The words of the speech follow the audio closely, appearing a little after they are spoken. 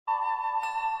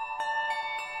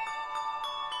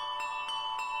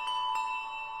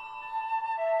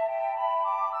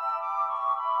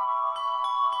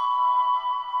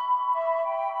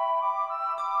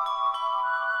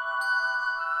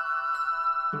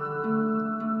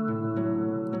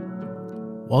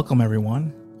Welcome,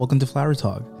 everyone. Welcome to Flower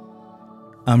Talk.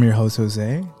 I'm your host,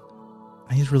 Jose.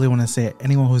 I just really want to say,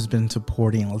 anyone who's been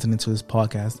supporting and listening to this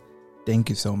podcast, thank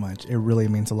you so much. It really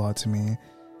means a lot to me. And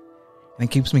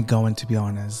it keeps me going, to be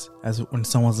honest. As when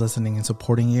someone's listening and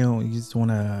supporting you, you just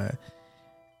want to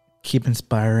keep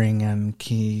inspiring and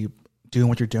keep doing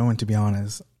what you're doing, to be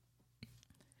honest.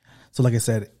 So like I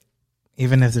said,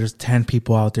 even if there's 10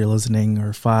 people out there listening,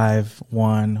 or 5,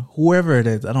 1, whoever it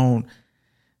is, I don't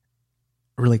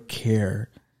really care.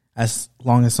 As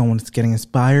long as someone's getting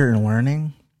inspired and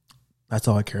learning, that's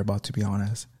all I care about, to be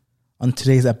honest. On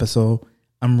today's episode,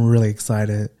 I'm really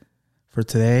excited for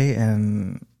today,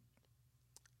 and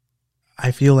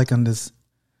I feel like on this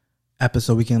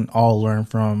episode we can all learn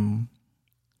from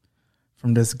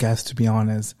this guest, to be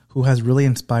honest, who has really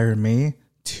inspired me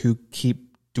to keep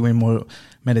doing more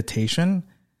meditation,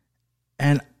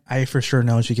 and I for sure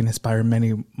know she can inspire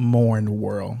many more in the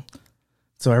world.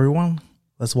 So everyone,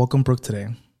 let's welcome Brooke today.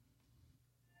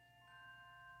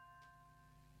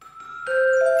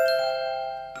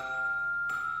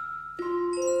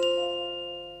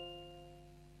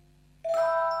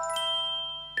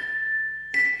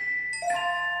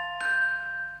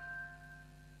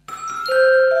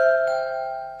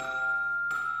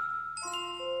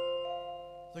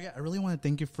 So yeah, I really want to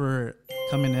thank you for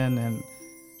coming in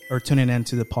or tuning in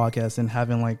to the podcast and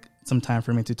having like some time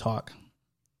for me to talk.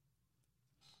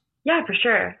 Yeah, for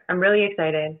sure. I'm really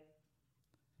excited.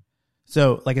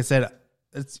 So, like I said,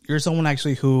 you're someone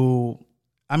actually who,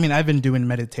 I mean, I've been doing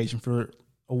meditation for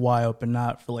a while, but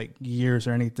not for like years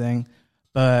or anything.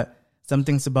 But some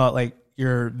things about like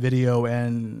your video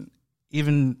and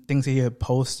even things that you have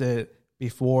posted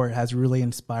before has really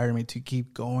inspired me to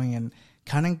keep going and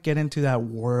kind of get into that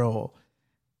world.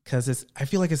 Because I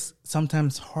feel like it's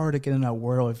sometimes hard to get in that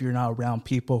world if you're not around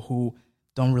people who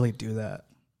don't really do that.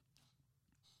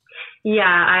 Yeah,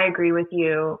 I agree with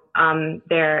you.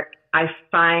 I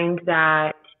find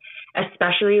that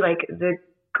especially like the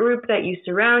group that you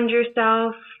surround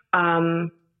yourself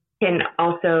can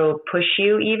also push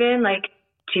you even like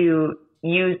to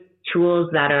use tools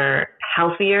that are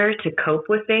healthier to cope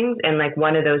with things. And like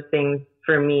one of those things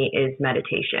for me is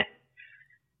meditation.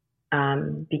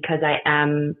 Because I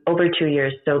am over 2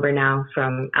 years sober now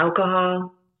from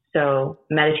alcohol. So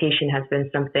meditation has been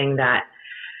something that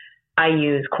I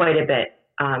use quite a bit,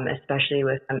 especially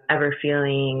if I'm ever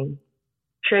feeling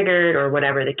triggered or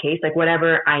whatever the case. Like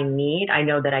whatever I need, I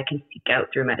know that I can seek out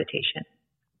through meditation.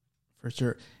 For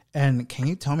sure. And can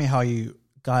you tell me how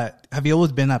have you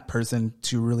always been that person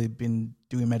to really been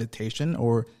doing meditation,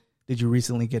 or did you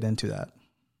recently get into that?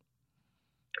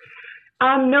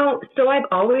 No, so I've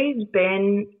always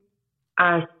been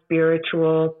a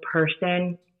spiritual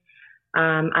person.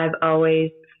 I've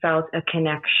always felt a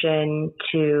connection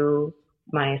to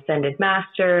my ascended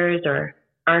masters or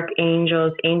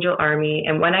archangels, angel army.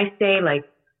 And when I say like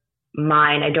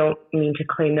mine, I don't mean to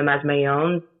claim them as my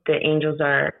own. The angels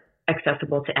are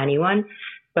accessible to anyone,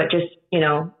 but just,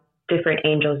 different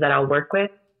angels that I'll work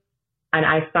with. And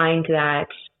I find that,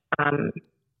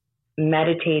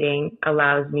 meditating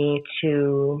allows me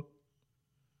to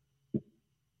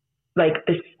like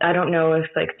this. I don't know if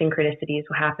like synchronicities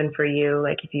will happen for you,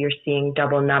 like if you're seeing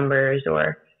double numbers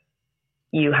or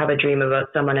you have a dream about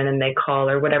someone and then they call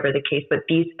or whatever the case, but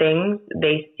these things,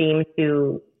 they seem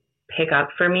to pick up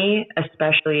for me,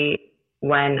 especially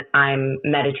when I'm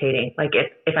meditating. Like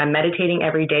if I'm meditating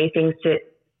every day, things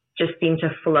just seem to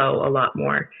flow a lot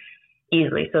more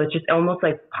easily. So it's just almost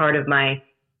like part of my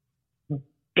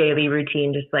daily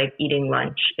routine, just like eating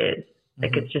lunch is.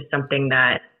 Like it's just something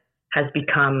that has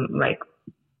become like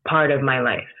part of my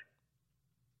life.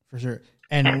 For sure.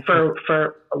 And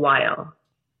for a while.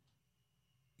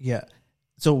 Yeah.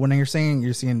 So when you're saying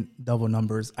you're seeing double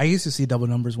numbers, I used to see double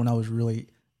numbers when I was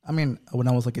when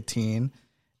I was like a teen,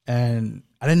 and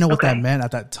I didn't know what that meant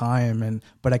at that time.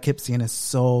 But I kept seeing it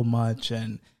so much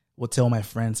and would tell my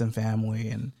friends and family,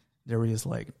 and they were just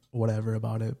like, whatever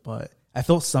about it. But I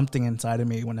felt something inside of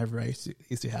me whenever it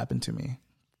used to happen to me.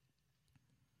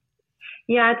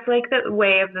 Yeah, it's like the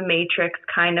way of the Matrix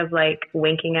kind of like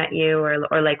winking at you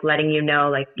or like letting you know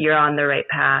like you're on the right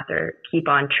path or keep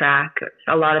on track.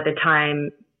 A lot of the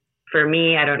time for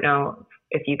me, I don't know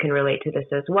if you can relate to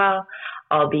this as well,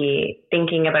 I'll be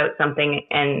thinking about something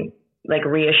and like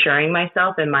reassuring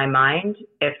myself in my mind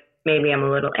if maybe I'm a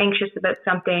little anxious about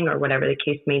something or whatever the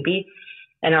case may be.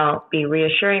 And I'll be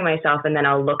reassuring myself, and then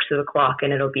I'll look to the clock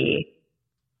and it'll be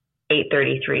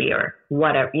 8:33 or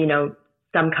whatever, you know,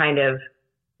 some kind of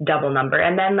double number.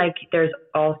 And then like there's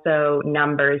also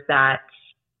numbers that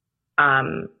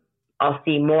I'll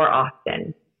see more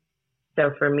often.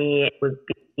 So for me, it would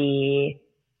be,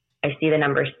 I see the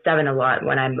number 7 a lot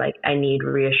when I'm like, I need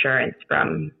reassurance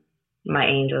from my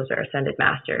angels or ascended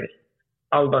masters.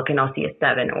 I'll look and I'll see a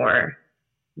 7, or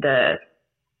the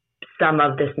sum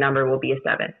of this number will be a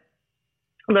 7.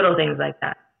 Little things like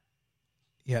that.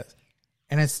 Yes.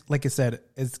 And it's like I said,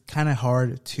 it's kind of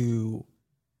hard to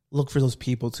look for those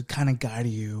people to kind of guide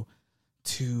you,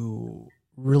 to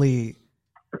really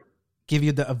give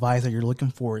you the advice that you're looking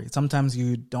for. Sometimes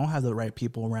you don't have the right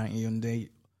people around you and they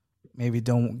maybe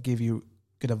don't give you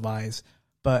good advice.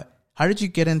 But how did you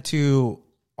get into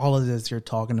all of this you're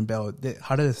talking about?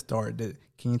 How did it start?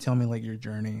 Can you tell me like your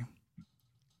journey?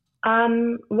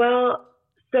 Well,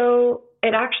 so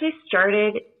it actually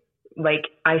started, like,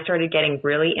 I started getting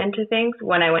really into things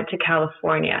when I went to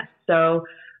California. So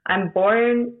I'm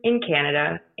born in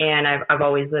Canada, and I've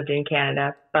always lived in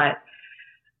Canada, but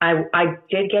I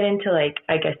did get into, like,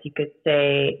 I guess you could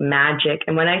say magic.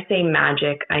 And when I say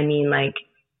magic, I mean like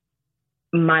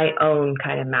my own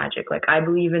kind of magic. Like, I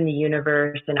believe in the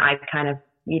universe, and I kind of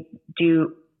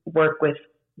do work with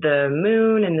the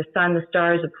moon and the sun, the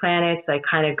stars, the planets. I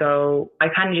kind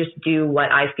of just do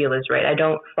what I feel is right. I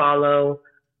don't follow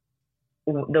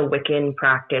the Wiccan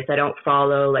practice. I don't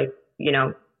follow, like, you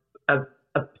know, a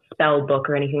spell book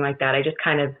or anything like that. I just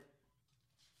kind of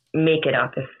make it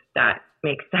up, if that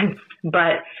makes sense.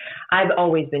 But I've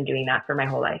always been doing that for my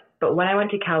whole life. But when I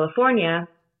went to California,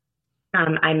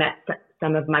 I met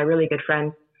some of my really good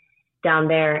friends down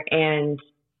there, and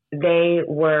they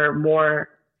were more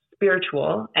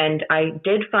spiritual. And I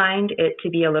did find it to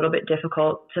be a little bit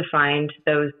difficult to find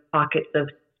those pockets of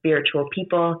spiritual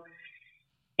people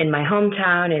in my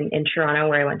hometown in Toronto,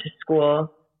 where I went to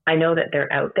school. I know that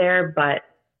they're out there, but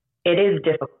it is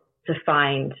difficult to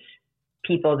find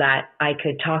people that I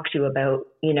could talk to about,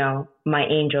 you know, my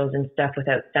angels and stuff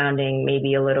without sounding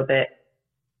maybe a little bit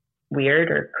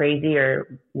weird or crazy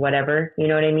or whatever. You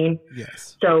know what I mean?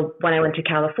 Yes. So when I went to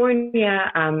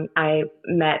California, I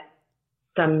met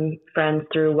some friends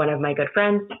through one of my good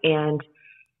friends, and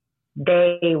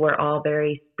they were all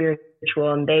very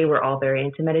spiritual, and they were all very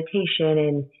into meditation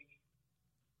and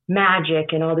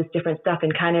magic and all this different stuff,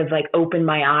 and kind of like opened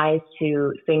my eyes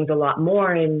to things a lot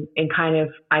more. And kind of,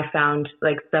 I found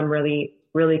like some really,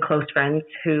 really close friends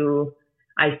who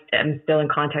I am still in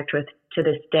contact with to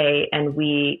this day, and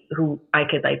who I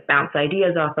could like bounce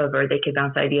ideas off of, or they could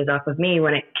bounce ideas off of me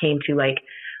when it came to, like,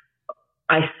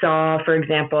 I saw, for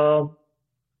example,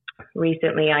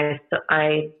 recently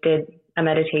I did a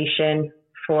meditation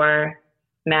for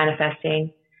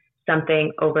manifesting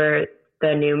something over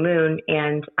the new moon,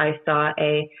 and I saw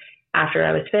after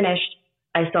I was finished,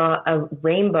 I saw a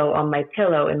rainbow on my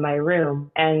pillow in my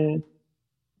room, and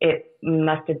it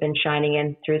must have been shining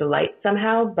in through the light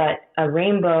somehow. But a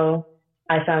rainbow,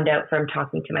 I found out from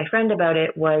talking to my friend about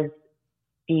it, was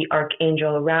the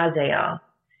Archangel Raziel.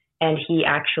 And he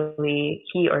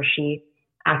or she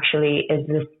actually is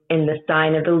in the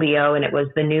sign of the Leo, and it was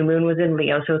the new moon was in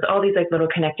Leo. So it's all these like little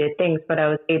connected things, but I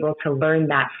was able to learn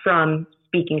that from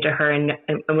speaking to her and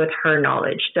with her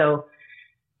knowledge. So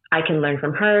I can learn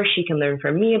from her. She can learn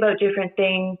from me about different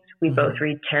things. We both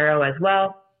read tarot as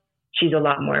well. She's a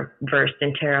lot more versed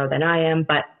in tarot than I am,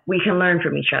 but we can learn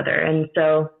from each other. And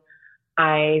so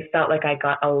I felt like I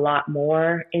got a lot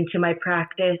more into my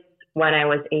practice when I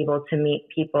was able to meet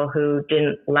people who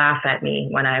didn't laugh at me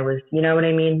when I was, you know what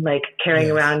I mean? Like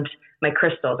carrying around my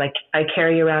crystals. I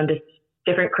carry around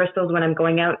different crystals when I'm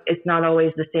going out. It's not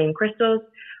always the same crystals.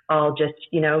 I'll just,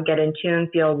 you know, get in tune,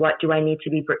 feel what do I need to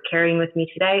be carrying with me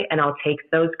today. And I'll take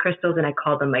those crystals and I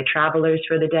call them my travelers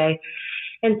for the day.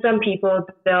 And some people,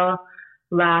 they'll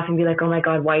laugh and be like, oh my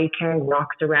God, why are you carrying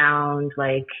rocks around?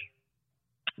 Like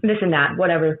this and that,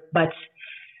 whatever. But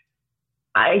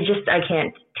I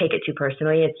can't take it too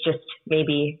personally. It's just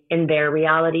maybe in their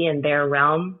reality, in their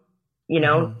realm, you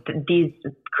know, these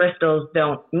crystals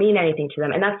don't mean anything to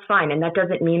them, and that's fine. And that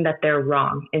doesn't mean that they're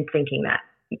wrong in thinking that,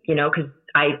 you know, because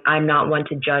I'm not one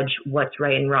to judge what's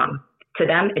right and wrong. To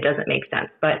them, it doesn't make sense,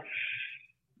 but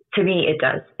to me, it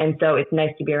does. And so it's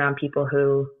nice to be around people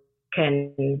who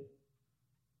can,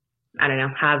 I don't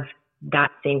know, have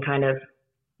that same kind of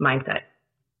mindset.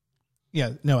 Yeah,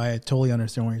 no, I totally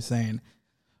understand what you're saying.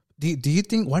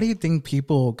 Why do you think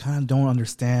people kind of don't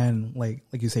understand, like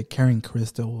you say, carrying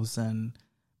crystals and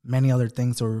many other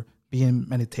things, or being in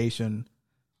meditation?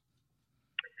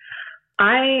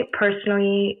 I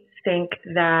personally think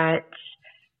that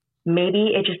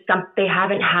maybe it just they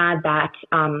haven't had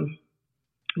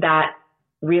that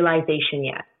realization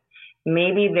yet.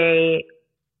 Maybe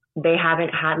they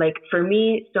haven't had, like, for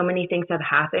me, so many things have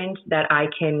happened that I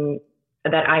can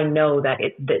that I know that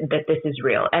that this is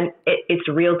real, and it's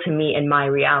real to me in my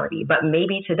reality. But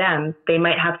maybe to them, they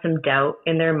might have some doubt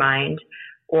in their mind,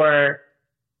 or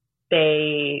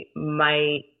they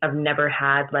might have never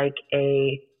had like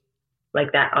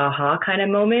that aha kind of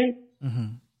moment.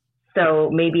 Mm-hmm. So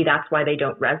maybe that's why they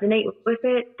don't resonate with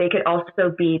it. They could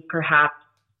also be perhaps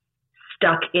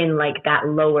stuck in like that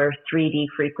lower 3D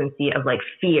frequency of like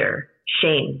fear,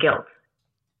 shame, guilt.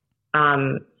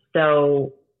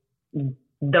 So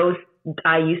those,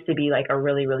 I used to be like a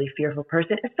really, really fearful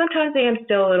person. And sometimes I am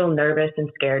still a little nervous and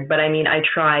scared, but I mean, I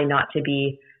try not to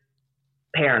be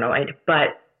paranoid,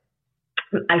 but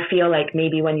I feel like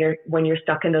maybe when you're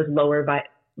stuck in those lower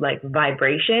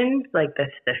vibrations, like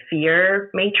the fear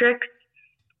matrix,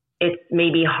 it's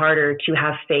maybe harder to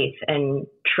have faith and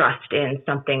trust in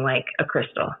something like a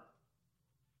crystal.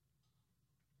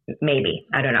 Maybe,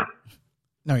 I don't know.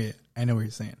 No, yeah, I know what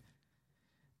you're saying.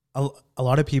 A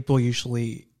lot of people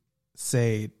usually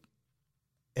say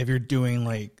if you're doing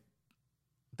like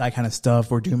that kind of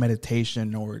stuff, or doing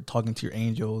meditation, or talking to your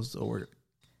angels, or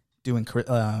doing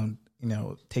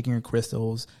taking your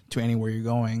crystals to anywhere you're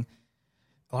going,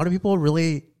 a lot of people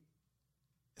really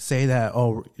say that,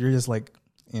 oh, you're just like,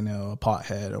 a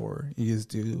pothead, or you just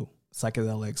do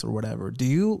psychedelics or whatever. Do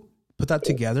you put that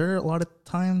together a lot of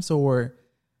times, or?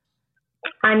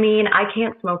 I mean, I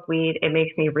can't smoke weed. It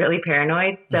makes me really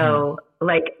paranoid. So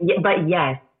but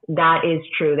yes, that is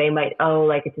true. They might,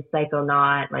 like it's a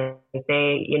psychonaut, like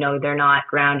they, they're not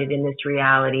grounded in this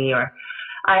reality, or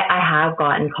I have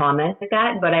gotten comments like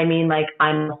that, but I mean, like,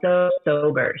 I'm so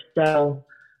sober. So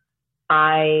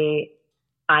I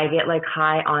get like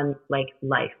high on like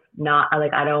life. Not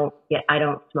like, I don't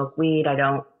smoke weed. I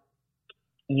don't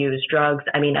use drugs.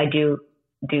 I mean, I do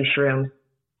shrooms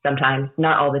sometimes,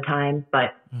 not all the time,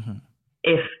 but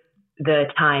if the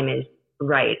time is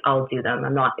right, I'll do them.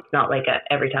 It's not like a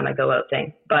every time I go out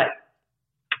thing, but,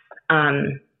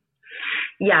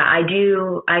 yeah, I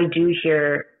do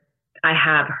I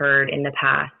have heard in the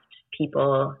past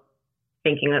people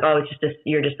thinking like, oh,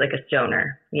 you're just like a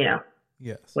stoner,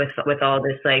 Yes. With all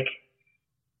this, like,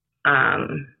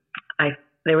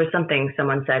 there was something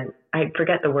someone said, I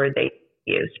forget the word they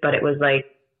used, but it was like,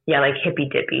 yeah, like hippy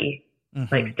dippy,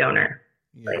 like stoner,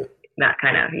 like that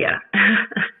kind of, yeah.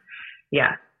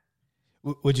 Yeah.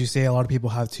 Would you say a lot of people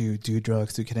have to do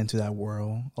drugs to get into that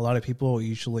world? A lot of people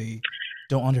usually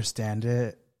don't understand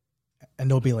it,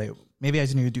 and they'll be like, maybe I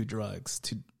just need to do drugs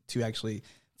to actually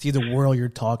see the world you're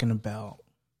talking about.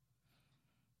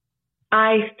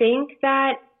 I think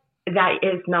that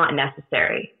is not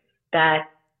necessary. That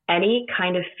any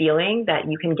kind of feeling that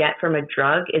you can get from a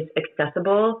drug is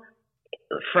accessible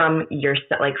from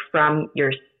yourself, like from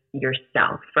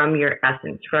yourself, from your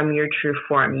essence, from your true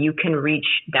form. You can reach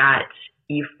that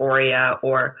euphoria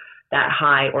or that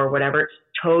high or whatever,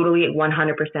 totally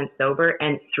 100% sober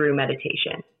and through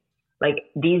meditation. Like,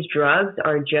 these drugs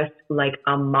are just like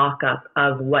a mock-up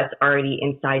of what's already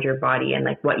inside your body and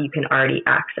like what you can already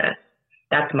access.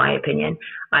 That's my opinion.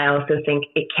 I also think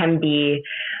it can be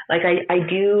like, I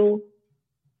do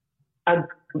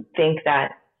think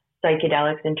that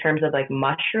psychedelics in terms of like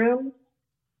mushrooms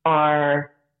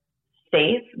are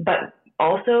safe, but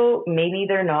also maybe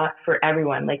they're not for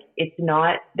everyone. Like, it's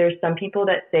not, there's some people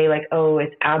that say like, oh,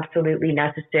 it's absolutely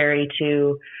necessary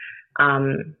to,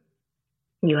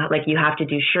 you have to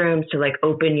do shrooms to like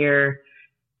open your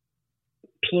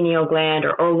pineal gland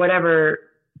or whatever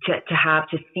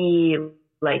to see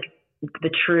like the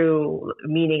true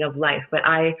meaning of life.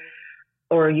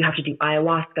 Or you have to do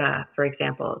ayahuasca, for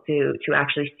example, to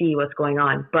actually see what's going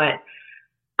on. But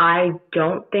I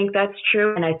don't think that's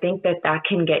true. And I think that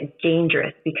can get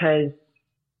dangerous because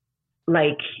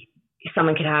like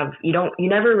someone could have, you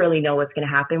never really know what's going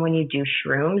to happen when you do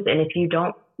shrooms. And if you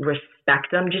don't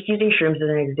respect them, just using shrooms as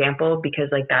an example, because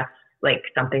like that's like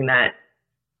something that,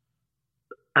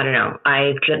 I don't know,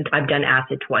 I've done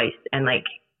acid twice and like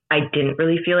I didn't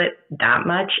really feel it that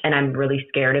much, and I'm really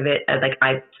scared of it. Like,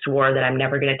 I swore that I'm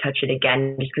never going to touch it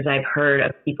again, just because I've heard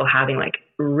of people having like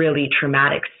really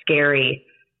traumatic, scary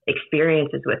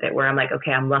experiences with it, where I'm like,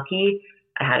 okay, I'm lucky,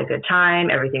 I had a good time,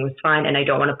 everything was fine, and I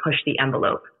don't want to push the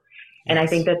envelope. Yes. And I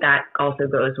think that also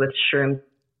goes with shrooms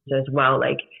as well.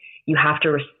 Like, you have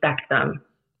to respect them,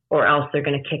 or else they're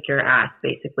going to kick your ass,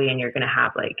 basically, and you're going to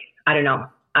have like, I don't know.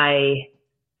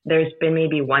 There's been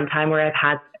maybe one time where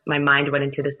my mind went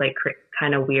into this like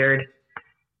kind of weird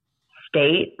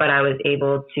state, but I was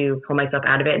able to pull myself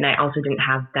out of it. And I also didn't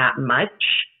have that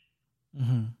much,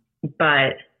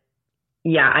 but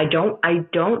yeah, I don't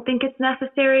think it's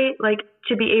necessary, like,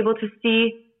 to be able to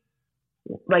see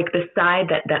like the side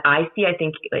that I see. I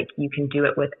think like you can do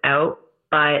it without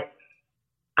but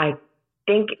I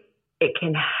think it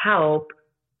can help,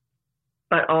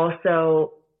 but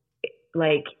also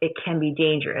like it can be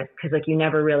dangerous because like you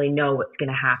never really know what's going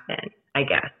to happen, I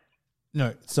guess.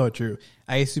 No, so true.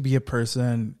 I used to be a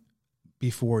person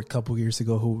before a couple years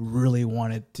ago who really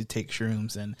wanted to take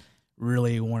shrooms and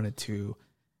really wanted to,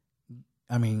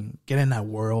 get in that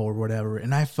world or whatever.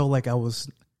 And I felt like I was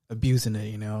abusing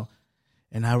it,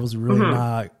 and I was really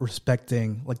not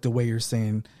respecting, like the way you're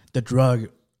saying, the drug,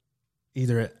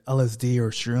 either LSD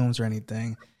or shrooms or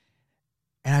anything.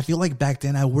 And I feel like back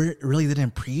then I really didn't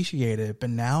appreciate it. But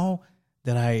now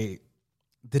that I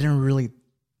didn't really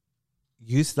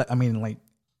use that,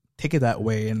 take it that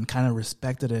way and kind of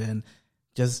respected it. And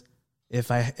just if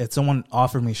someone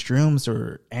offered me shrooms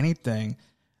or anything,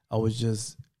 I would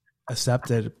just accept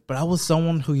it. But I was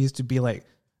someone who used to be like,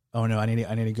 oh no, I need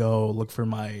to go look for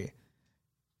my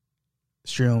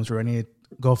shrooms, or I need to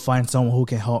go find someone who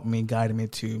can help me, guide me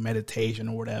to meditation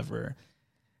or whatever.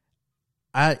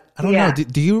 I don't know.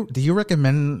 Do you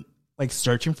recommend like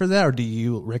searching for that, or do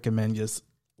you recommend just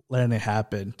letting it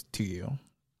happen to you?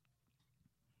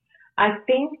 I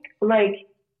think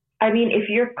if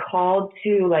you're called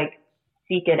to like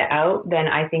seek it out, then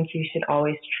I think you should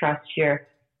always trust your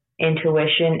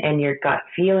intuition and your gut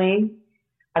feeling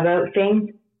about things.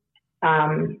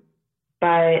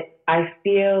 But I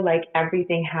feel like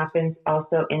everything happens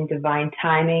also in divine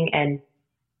timing. And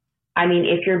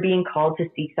if you're being called to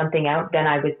seek something out, then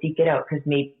I would seek it out because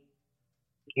maybe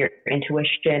your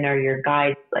intuition or your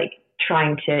guides like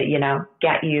trying to,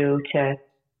 get you to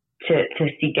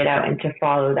seek it out and to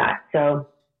follow that. So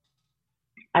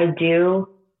I do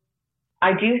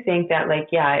think that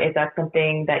if that's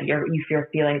something that if you're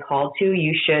feeling called to,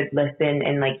 you should listen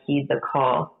and like heed the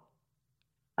call.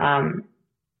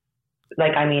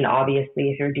 Obviously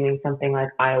if you're doing something like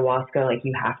ayahuasca, like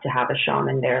you have to have a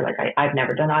shaman there. Like I've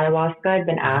never done ayahuasca. I've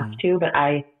been asked to, but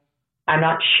I'm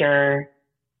not sure,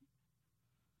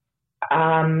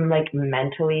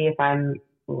 mentally if I'm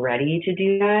ready to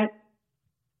do that,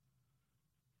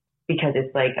 because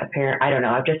it's like apparent. I don't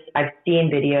know. I've seen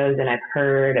videos and I've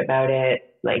heard about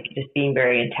it, like just being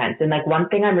very intense. And like one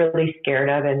thing I'm really scared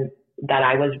of, and that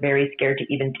I was very scared to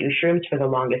even do shrooms for the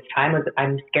longest time, was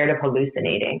I'm scared of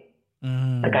hallucinating.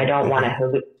 Like I don't want to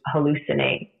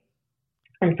hallucinate.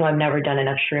 And so I've never done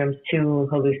enough shrooms to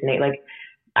hallucinate. Like,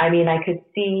 I could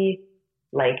see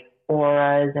like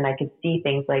auras and I could see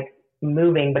things like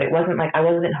moving, but it wasn't like I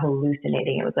wasn't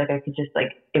hallucinating. It was like I could just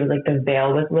like, it was like the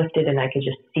veil was lifted and I could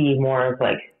just see more of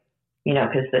like,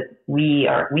 because we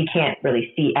can't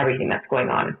really see everything that's going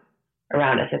on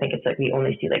around us. I think it's like we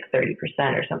only see like 30%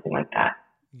 or something like that.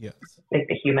 Yes. Like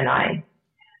the human eye.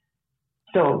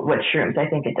 So with shrooms, I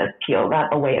think it does peel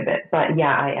that away a bit. But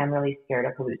yeah, I am really scared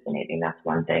of hallucinating. That's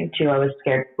one thing too. I was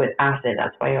scared with acid.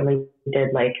 That's why I only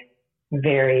did like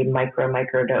very micro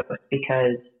dose,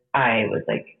 because I was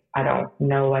like, I don't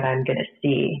know what I'm going to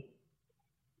see.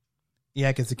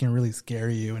 Yeah, because it can really scare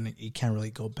you and you can't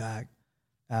really go back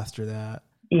after that.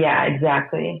 Yeah,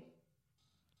 exactly.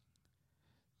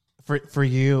 For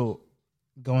you,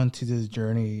 going to this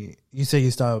journey, you say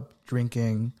you stopped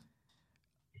drinking.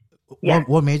 Yeah.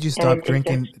 What made you stop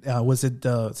drinking? Was it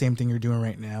the same thing you're doing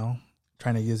right now,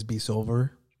 trying to just be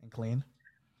sober and clean?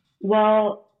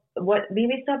 Well, what made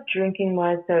me stop drinking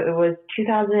was, so it was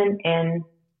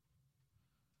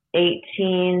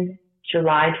 2018,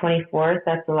 July 24th.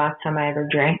 That's the last time I ever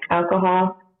drank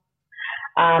alcohol.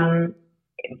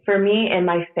 For me and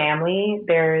my family,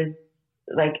 there's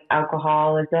like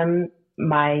alcoholism.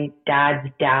 My dad's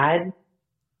dad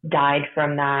died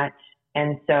from that.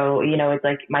 And so, it's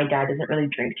like my dad doesn't really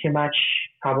drink too much,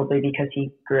 probably because he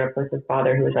grew up with his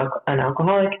father who was an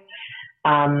alcoholic.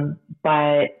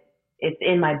 But it's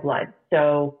in my blood.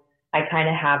 So I kind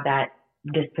of have that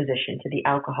disposition to the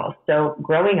alcohol. So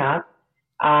growing up,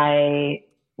 I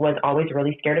was always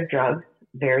really scared of drugs,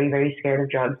 very, very scared of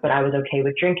drugs, but I was okay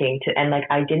with drinking and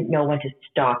I didn't know when to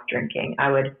stop drinking.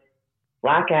 I would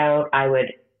black out. I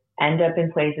would end up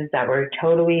in places that were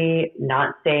totally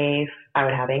not safe. I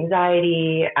would have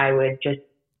anxiety. I would just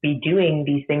be doing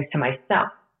these things to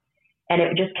myself. And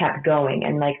it just kept going.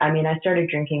 And I started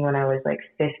drinking when I was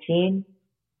 15.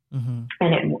 Mm-hmm.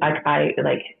 And I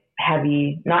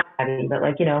heavy, not heavy, but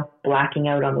blacking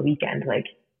out on the weekend,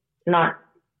 not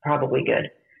probably good.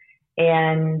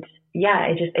 And yeah,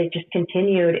 it just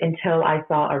continued until I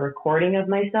saw a recording of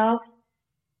myself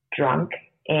drunk,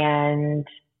 and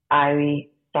I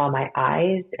saw my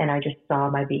eyes and I just saw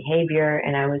my behavior,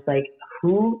 and I was like,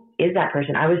 who is that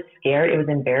person? I was scared. It was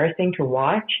embarrassing to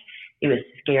watch. It was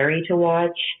scary to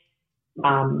watch.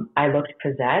 I looked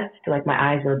possessed. Like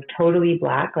my eyes were totally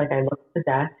black. Like I looked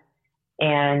possessed.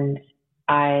 And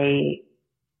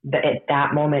at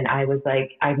that moment, I was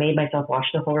like, I made myself watch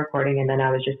the whole recording. And then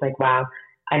I was just like, wow,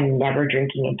 I'm never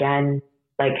drinking again.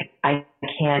 Like I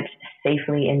can't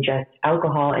safely ingest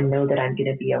alcohol and know that I'm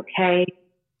going to be okay.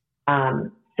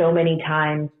 So many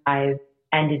times I've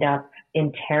ended up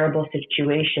in terrible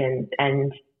situations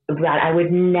and that I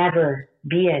would never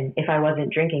be in if I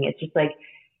wasn't drinking. It's just like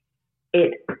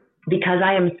it, because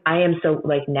I am so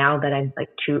like now that I'm like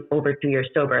over 2 years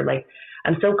sober, like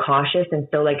I'm so cautious and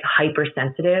so like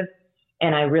hypersensitive.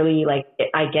 And I really like,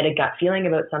 I get a gut feeling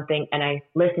about something and I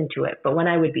listen to it. But when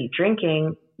I would be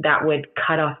drinking, that would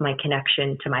cut off my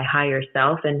connection to my higher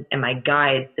self and my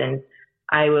guides. And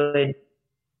I would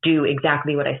do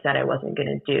exactly what I said I wasn't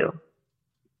going to do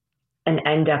and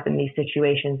end up in these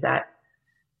situations that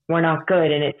were not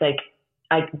good. And it's like,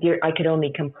 I could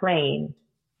only complain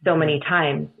so many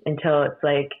times until it's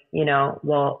like, you know,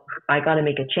 well, I got to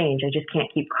make a change. I just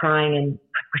can't keep crying and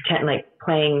pretend like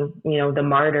playing, you know, the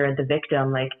martyr and the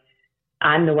victim. Like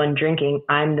I'm the one drinking.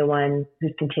 I'm the one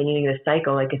who's continuing the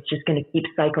cycle. Like it's just going to keep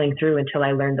cycling through until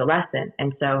I learn the lesson.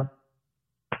 And so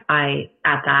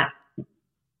at that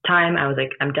time, I was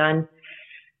like, I'm done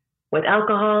with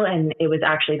alcohol. And it was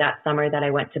actually that summer that I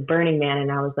went to Burning Man.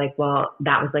 And I was like, well,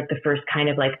 that was like the first kind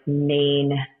of like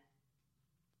main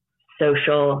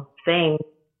social thing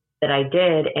that I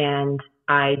did. And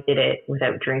I did it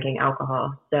without drinking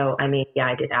alcohol. So, I mean, yeah,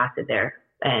 I did acid there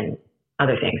and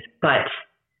other things, but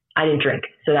I didn't drink.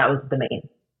 So that was the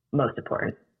most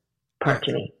important part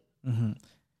to me. Mm-hmm.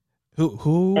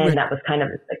 That was kind of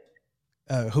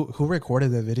like, who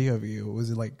recorded the video of you? Was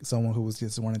it like someone who was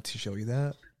just wanted to show you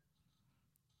that?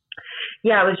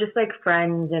 Yeah, it was just like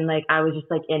friends and like, I was just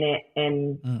like in it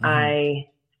and I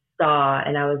saw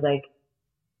and I was like,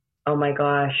 oh my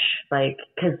gosh, like,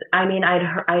 cause I mean,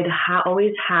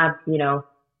 always have, you know,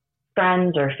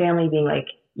 friends or family being like,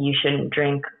 you shouldn't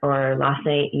drink, or last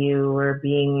night you were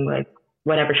being like,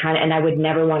 whatever, and I would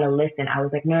never want to listen. I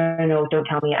was like, no, don't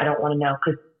tell me. I don't want to know.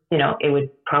 Cause you know, it would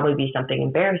probably be something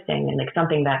embarrassing and like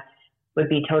something that would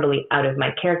be totally out of my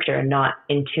character and not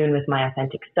in tune with my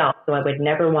authentic self. So I would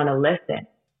never want to listen.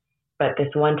 But this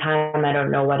one time, I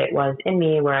don't know what it was in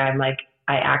me where I'm like,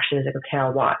 I actually was like, okay,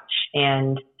 I'll watch.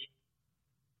 And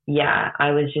yeah,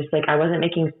 I was just like, I wasn't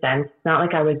making sense. It's not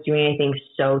like I was doing anything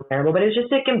so terrible, but it was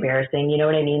just like embarrassing. You know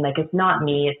what I mean? Like, it's not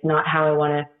me. It's not how I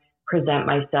want to present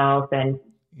myself. And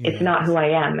it's not who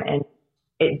I am. And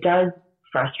it does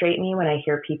frustrate me when I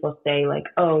hear people say like,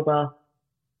 oh, well,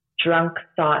 drunk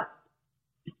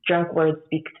words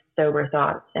speak sober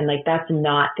thoughts. And like, that's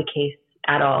not the case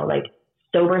at all. Like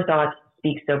sober thoughts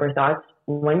speak sober thoughts.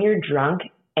 When you're drunk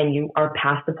and you are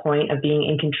past the point of being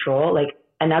in control, like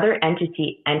another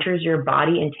entity enters your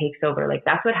body and takes over. Like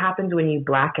that's what happens when you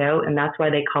black out. And that's why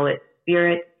they call it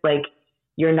spirit. Like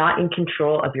you're not in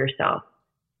control of yourself.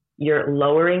 You're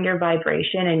lowering your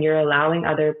vibration and you're allowing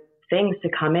other things to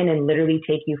come in and literally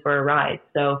take you for a ride.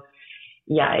 So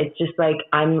yeah, it's just like,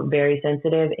 I'm very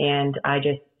sensitive and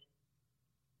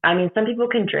I mean, some people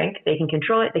can drink, they can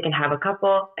control it, they can have a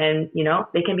couple and, you know,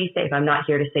 they can be safe. I'm not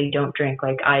here to say don't drink.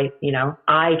 Like I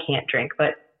can't drink,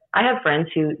 but I have friends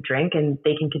who drink and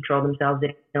they can control themselves.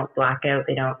 They don't black out.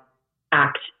 They don't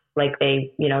act like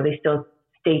they, you know, they still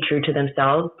stay true to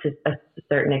themselves to a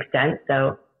certain extent.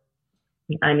 So,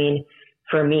 I mean,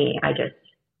 for me, I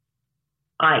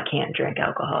can't drink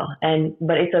alcohol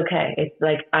but it's okay. It's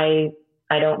like,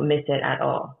 I don't miss it at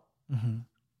all. Mm-hmm.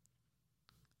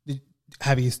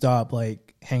 Have you stopped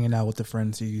like hanging out with the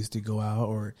friends you used to go out,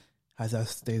 or has that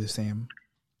stayed the same?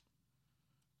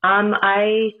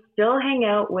 I still hang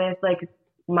out with like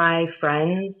my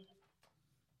friends.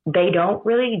 They don't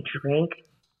really drink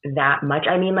that much.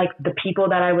 I mean, like the people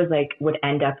that I was like would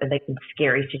end up in like in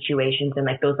scary situations and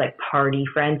like those like party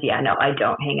friends. Yeah, no, I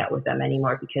don't hang out with them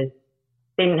anymore because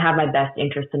they didn't have my best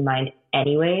interest in mind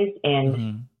anyways.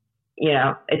 And, you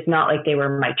know, it's not like they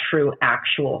were my true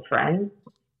actual friends.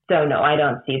 So no, I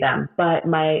don't see them. But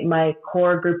my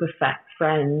core group of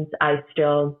friends, I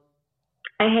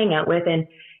hang out with. And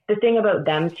the thing about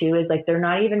them too is like, they're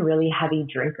not even really heavy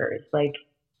drinkers. Like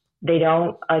they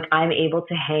don't, like I'm able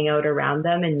to hang out around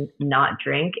them and not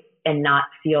drink and not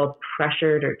feel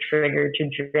pressured or triggered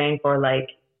to drink or like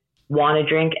want to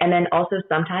drink. And then also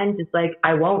sometimes it's like,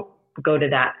 I won't go to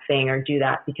that thing or do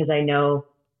that because I know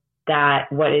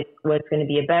that what it's going to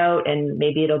be about. And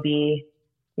maybe it'll be,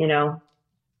 you know,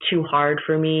 too hard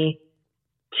for me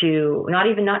to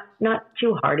not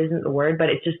too hard isn't the word, but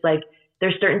it's just like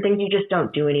there's certain things you just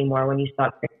don't do anymore when you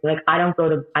stop drinking. Like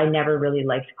I never really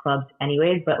liked clubs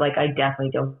anyways, but like I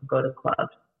definitely don't go to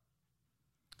clubs.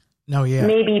 No, yeah.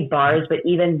 Maybe bars, but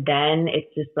even then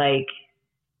it's just like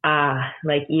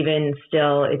even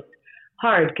still it's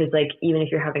hard because like even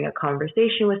if you're having a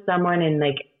conversation with someone and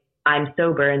like I'm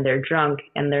sober and they're drunk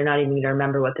and they're not even going to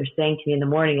remember what they're saying to me in the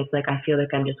morning, it's like I feel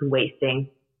like I'm just wasting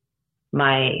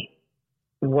my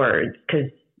words because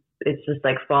it's just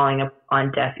like falling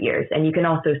on deaf ears. And you can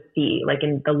also see like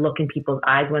in the look in people's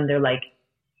eyes when they're like,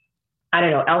 I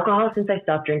don't know, alcohol since I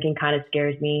stopped drinking kind of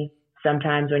scares me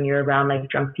sometimes when you're around like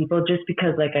drunk people, just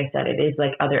because like I said, it is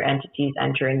like other entities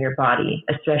entering your body,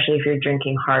 especially if you're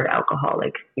drinking hard alcohol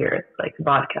like spirits, like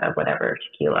vodka, whatever,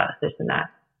 tequila, this and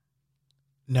that.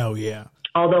 No, yeah.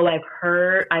 Although I've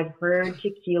heard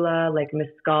tequila, like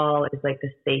mezcal, is like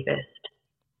the safest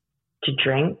to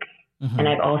drink. Mm-hmm. And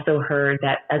I've also heard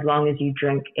that as long as you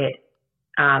drink it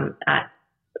as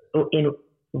long as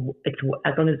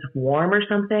it's warm or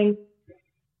something,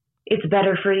 it's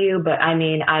better for you. But I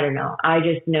mean, I don't know. I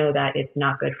just know that it's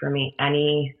not good for me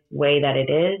any way that it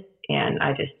is, and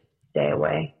I just stay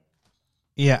away.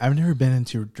 Yeah, I've never been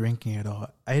into drinking at all.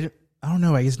 I don't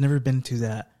know. I just never been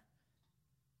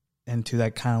into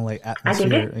that kind of like atmosphere. I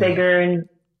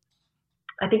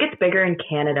think it's bigger in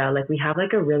Canada. Like we have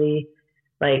like a really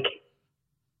like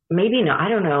maybe not. I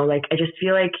don't know. Like I just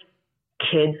feel like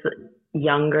kids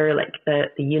younger, like the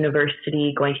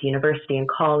university, going to university and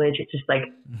college, it's just like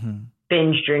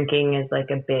binge drinking is like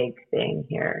a big thing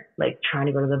here. Like trying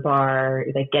to go to the bar,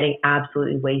 like getting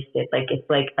absolutely wasted. Like it's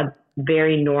like a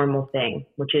very normal thing,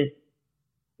 which is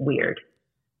weird.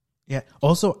 Yeah.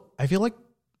 Also, I feel like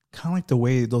kind of like the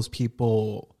way those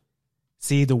people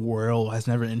see the world has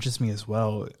never interested me as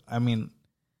well. I mean,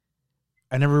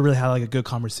 I never really had like a good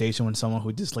conversation with someone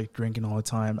who just like drinking all the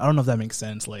time. I don't know if that makes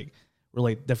sense. Like we're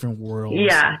like different worlds.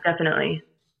 Yeah, definitely.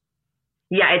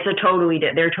 Yeah, they're totally,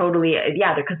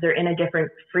 because they're in a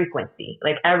different frequency.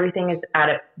 Like everything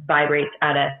vibrates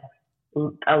at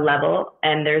a level,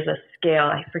 and there's a scale.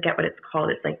 I forget what it's called.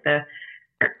 It's like the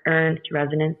Ernst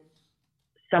resonance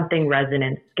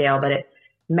scale, but it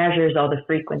measures all the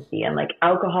frequency. And like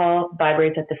alcohol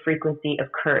vibrates at the frequency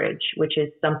of courage, which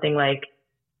is something like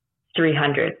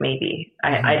 300 maybe.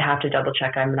 I'd have to double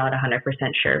check. I'm not 100%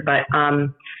 sure, but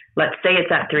let's say it's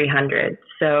at 300.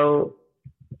 So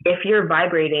if you're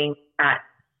vibrating at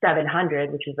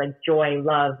 700, which is like joy,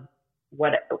 love,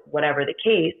 whatever the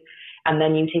case, and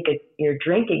then you're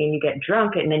drinking and you get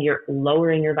drunk and then you're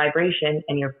lowering your vibration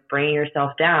and you're bringing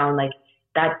yourself down, like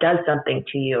that does something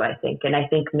to you, I think. And I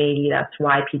think maybe that's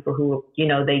why people who,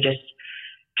 they just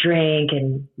drink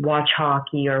and watch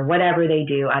hockey or whatever they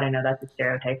do, I don't know, that's a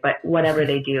stereotype, but whatever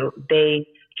they do, they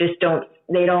just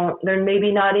they're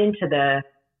maybe not into the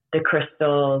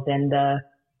crystals and the,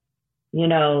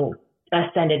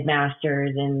 ascended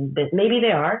masters, and maybe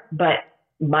they are, but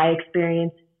my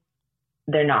experience,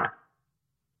 they're not.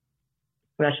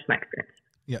 That's just my experience.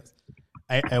 Yes.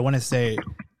 I want to say,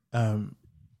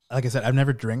 like I said, I've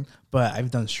never drank, but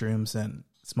I've done shrooms and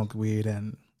smoked weed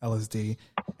and LSD.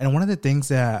 And one of the things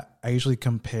that I usually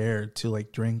compare to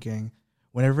like drinking,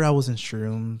 whenever I was in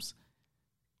shrooms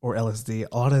or LSD,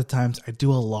 a lot of the times I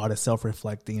do a lot of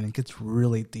self-reflecting and it gets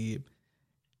really deep.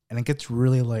 And it gets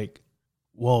really like,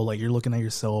 whoa, like you're looking at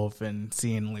yourself and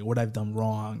seeing like what I've done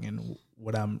wrong and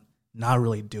what I'm not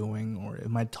really doing, or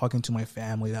am I talking to my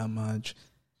family that much?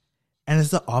 And it's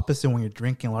the opposite when you're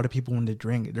drinking. A lot of people, when they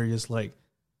drink, they're just like,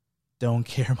 don't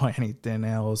care about anything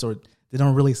else, or they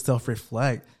don't really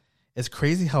self-reflect. It's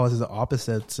crazy how it's the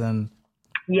opposites. And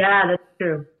yeah, that's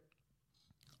true.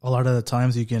 A lot of the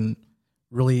times you can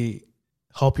really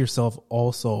help yourself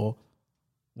also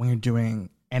when you're doing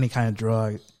any kind of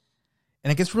drug.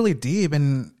 And it gets really deep,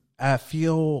 and I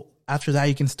feel after that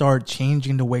you can start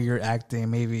changing the way you're acting,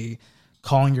 maybe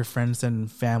calling your friends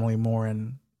and family more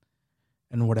and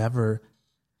whatever.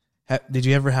 Did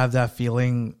you ever have that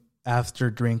feeling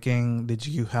after drinking? Did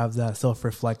you have that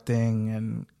self-reflecting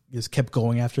and just kept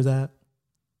going after that?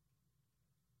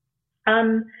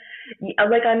 I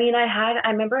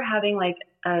remember having like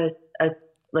a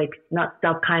not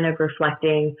self kind of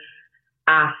reflecting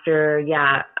after,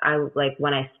 I like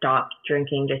when I stopped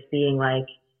drinking, just being like,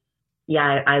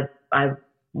 I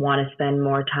want to spend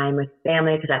more time with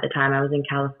family, because at the time I was in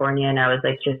California and I was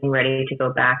like just ready to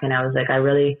go back, and I was like, I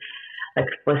really like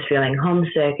was feeling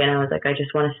homesick, and I was like, I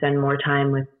just want to spend more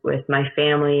time with my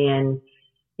family and,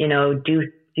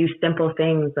 do simple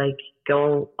things like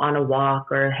go on a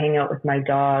walk or hang out with my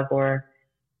dog or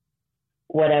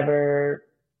whatever,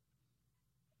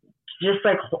 just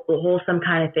like wholesome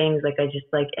kind of things. Like I just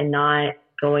like, and not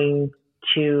going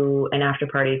to an after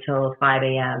party till 5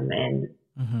 a.m. and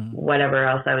whatever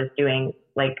else I was doing,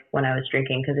 like when I was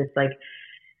drinking, because it's like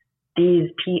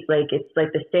it's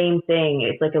like the same thing.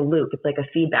 It's like a loop. It's like a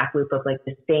feedback loop of like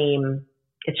the same.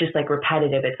 It's just like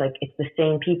repetitive. It's like it's the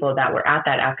same people that were at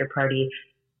that after party.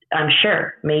 I'm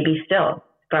sure, maybe still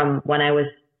from when I was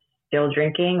still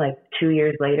drinking, like 2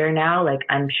 years later now, like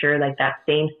I'm sure like that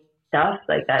same stuff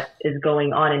like that is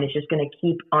going on, and it's just going to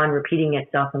keep on repeating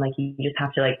itself, and like you just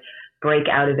have to like break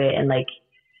out of it and like,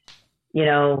 you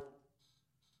know,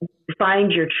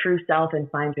 find your true self and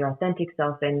find your authentic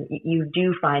self. And you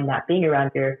do find that being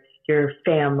around your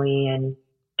family and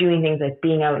doing things like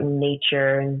being out in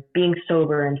nature and being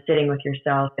sober and sitting with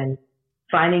yourself and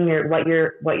finding what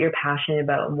you're passionate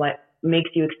about and what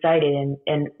makes you excited.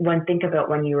 And think about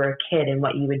when you were a kid and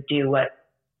what you would do, what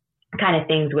kind of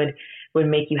things would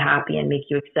make you happy and make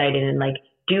you excited, and like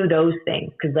do those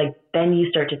things. Cause like then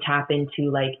you start to tap into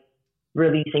like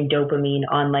releasing dopamine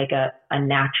on like a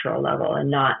natural level,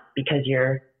 and not because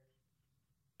you're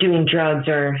doing drugs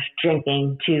or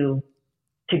drinking to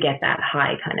get that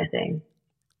high kind of thing.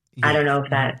 Yeah. I don't know if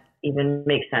that even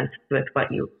makes sense with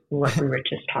what we were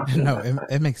just talking about. No,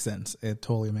 it makes sense. It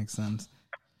totally makes sense.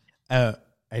 I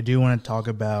do want to talk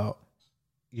about,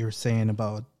 you're saying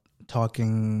about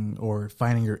talking or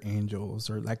finding your angels,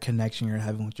 or that connection you're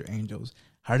having with your angels.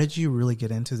 How did you really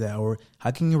get into that? Or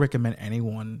how can you recommend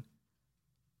anyone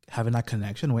having that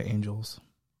connection with angels?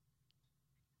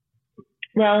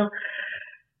 Well,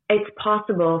 it's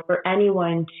possible for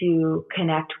anyone to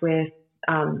connect with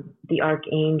the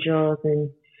archangels, and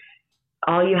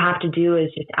all you have to do is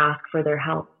just ask for their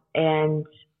help. And,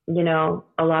 you know,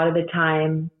 a lot of the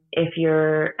time, if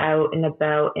you're out and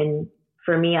about, and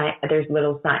for me, there's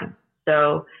little signs.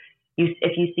 So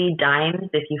if you see dimes,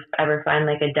 if you ever find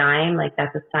like a dime, like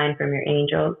that's a sign from your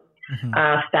angels.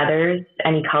 Feathers,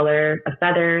 any color of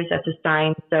feathers, that's a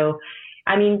sign. So,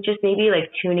 I mean, just maybe like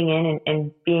tuning in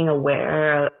and being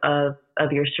aware of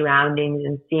your surroundings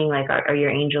and seeing like, are your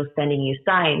angels sending you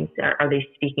signs? Are they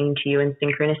speaking to you in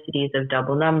synchronicities of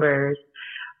double numbers?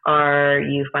 Are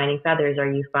you finding feathers? Are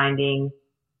you finding,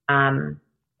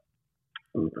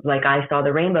 like I saw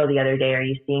the rainbow the other day. Are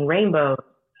you seeing rainbows?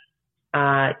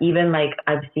 Even like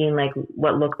I've seen like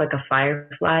what looked like a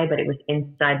firefly, but it was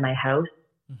inside my house,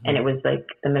 and it was like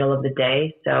the middle of the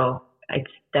day. So it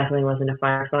definitely wasn't a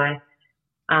firefly.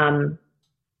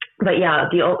 But yeah,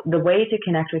 the way to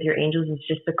connect with your angels is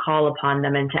just to call upon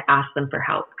them and to ask them for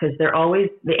help, because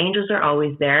the angels are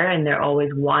always there and they're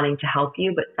always wanting to help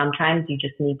you, but sometimes you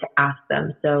just need to ask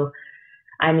them. So,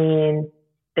 I mean,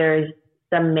 there's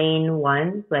some main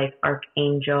ones like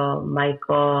Archangel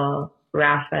Michael,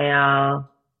 Raphael,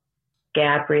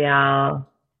 Gabriel,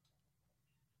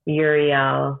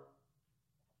 Uriel,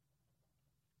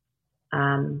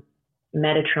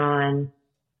 Metatron.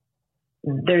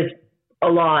 There's a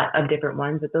lot of different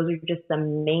ones, but those are just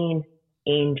some main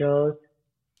angels.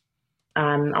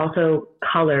 Also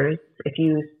colors. If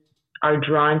you are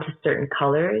drawn to certain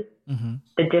colors,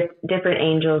 the different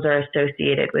angels are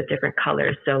associated with different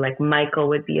colors. So like Michael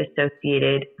would be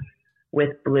associated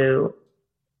with blue.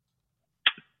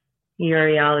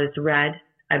 Uriel is red,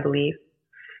 I believe.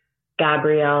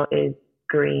 Gabriel is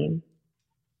green.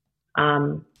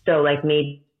 So like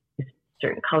maybe a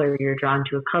certain color, you're drawn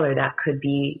to a color. That could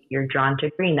be you're drawn to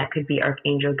green. That could be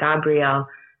Archangel Gabriel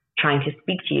trying to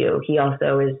speak to you. He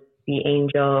also is the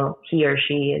angel, he or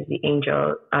she is the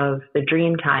angel of the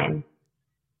dream time,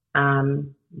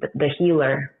 the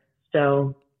healer.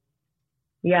 So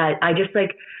yeah, I just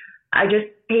take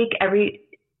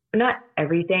not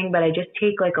everything, but I just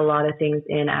take like a lot of things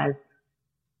in as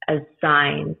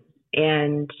signs.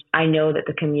 And I know that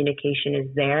the communication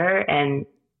is there. And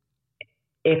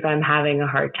if I'm having a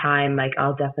hard time, like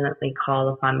I'll definitely call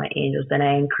upon my angels, and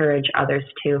I encourage others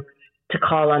to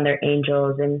call on their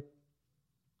angels. And,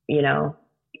 you know,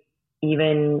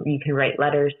 even you can write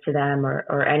letters to them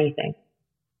or anything.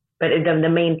 But the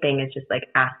main thing is just like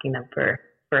asking them for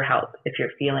help. If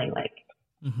you're feeling like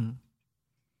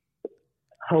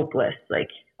hopeless, like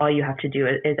all you have to do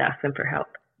is ask them for help.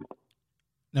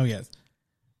 No, yes.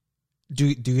 Do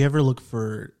you ever look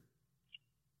for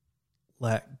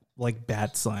like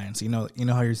bad signs? You know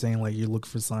how you're saying like you look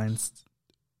for signs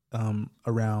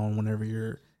around whenever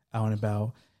you're out and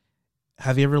about.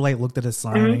 Have you ever like looked at a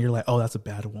sign and you're like, oh, that's a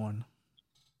bad one?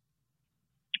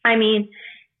 I mean,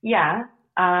 yeah.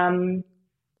 I'll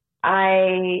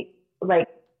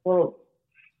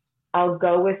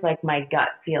go with like my gut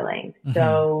feeling.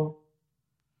 So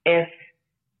if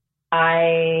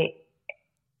I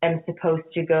am supposed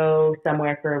to go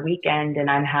somewhere for a weekend and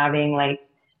I'm having like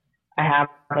I have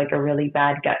like a really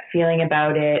bad gut feeling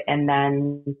about it, and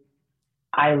then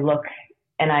I look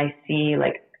and I see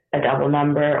like a double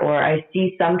number, or I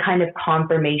see some kind of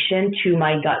confirmation to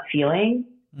my gut feeling,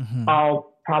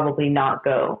 I'll probably not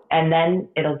go. And then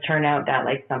it'll turn out that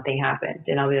like something happened,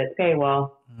 and I'll be like, okay,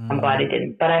 well, I'm glad it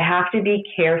didn't. But I have to be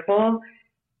careful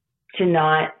to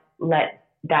not let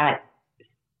that,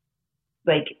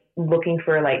 like, looking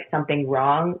for like something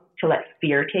wrong, to let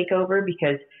fear take over,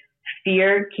 because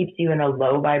fear keeps you in a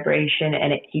low vibration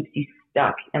and it keeps you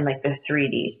stuck in like the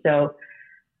 3D. So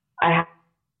I have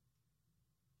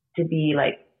to be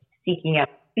like seeking out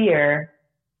fear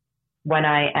when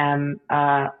I am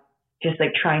just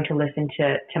like trying to listen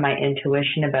to my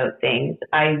intuition about things.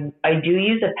 I do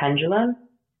use a pendulum.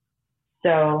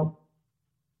 So,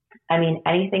 I mean,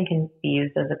 anything can be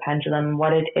used as a pendulum.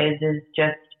 What it is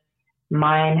just,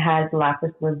 mine has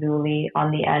lapis lazuli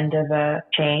on the end of a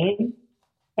chain,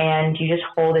 and you just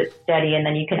hold it steady, and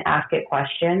then you can ask it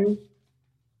questions.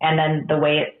 And then the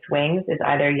way it swings is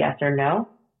either yes or no.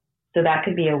 So that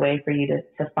could be a way for you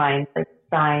to find like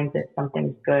signs that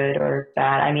something's good or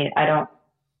bad. I mean, I'm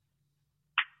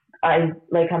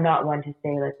not one to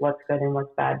say like what's good and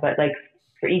what's bad, but like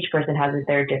for each person has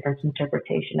their different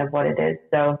interpretation of what it is.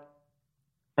 So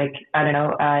like, I don't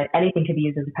know, anything could be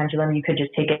used as a pendulum. You could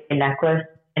just take a necklace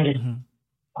and just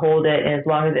hold it. And as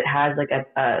long as it has like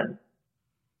a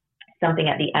something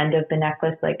at the end of the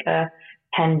necklace, like a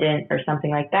pendant or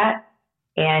something like that,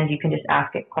 and you can just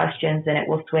ask it questions, and it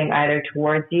will swing either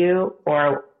towards you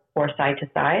or side to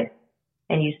side.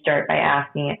 And you start by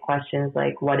asking it questions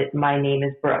like, my name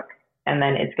is Brooke. And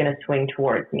then it's going to swing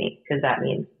towards me, because that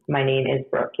means my name is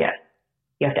Brooke. Yes.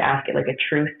 You have to ask it like a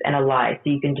truth and a lie, so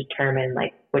you can determine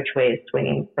like which way is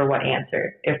swinging for what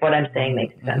answer, if what I'm saying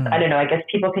makes sense. I don't know. I guess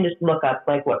people can just look up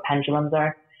like what pendulums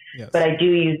are. Yes. But I do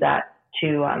use that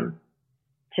to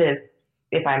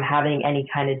if I'm having any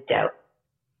kind of doubt,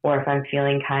 or if I'm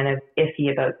feeling kind of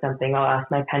iffy about something, I'll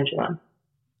ask my pendulum.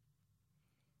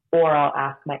 Or I'll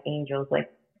ask my angels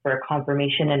like for a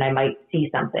confirmation, and I might see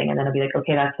something, and then I'll be like,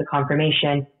 okay, that's the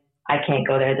confirmation. I can't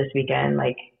go there this weekend.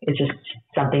 Like, it's just,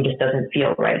 something just doesn't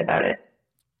feel right about it.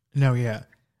 No, yeah.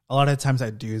 A lot of times I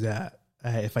do that.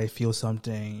 If I feel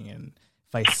something and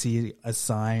if I see a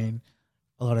sign,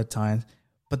 a lot of times.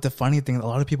 But the funny thing, a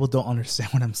lot of people don't understand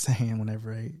what I'm saying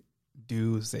whenever I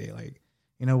do say like,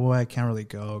 you know what, I can't really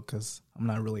go because I'm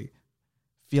not really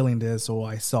feeling this, or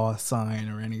I saw a sign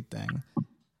or anything.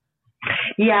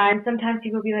 Yeah, and sometimes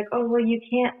people be like, oh, well, you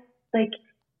can't, like,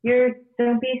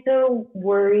 don't be so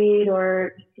worried,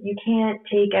 or you can't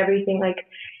take everything, like,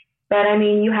 but I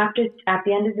mean, you have to, at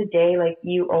the end of the day, like,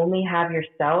 you only have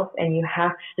yourself, and you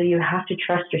have to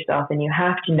trust yourself, and you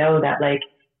have to know that, like,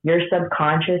 your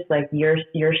subconscious, like, your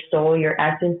soul, your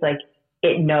essence, like,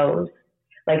 it knows.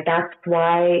 Like, that's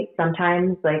why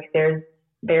sometimes, like, there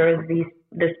is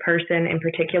this person in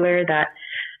particular that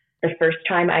the first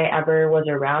time I ever was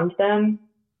around them,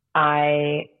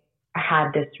 I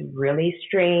had this really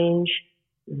strange,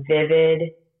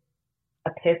 vivid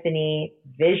epiphany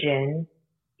vision,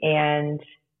 and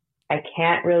I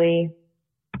can't really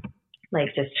like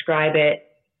describe it.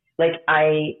 Like,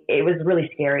 it was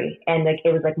really scary, and like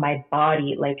it was like my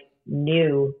body like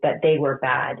knew that they were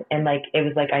bad, and like it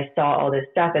was like I saw all this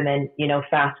stuff, and then, you know,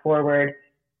 fast forward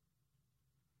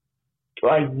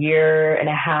a year and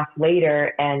a half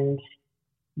later, and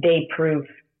they proved,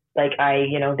 like,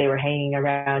 they were hanging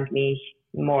around me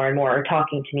more and more, or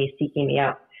talking to me, seeking me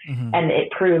out. And it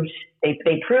proved,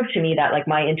 they proved to me that like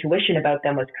my intuition about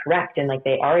them was correct, and like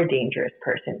they are a dangerous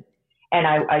person. And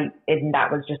and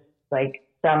that was just like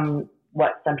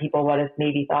what some people would have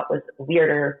maybe thought was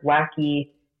weirder, wacky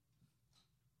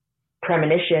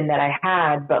premonition that I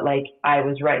had, but like I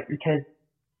was right, because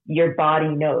your body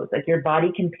knows, like your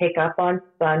body can pick up on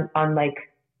like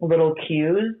little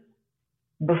cues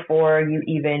before you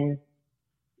even,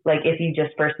 like, if you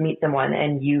just first meet someone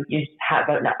and you just have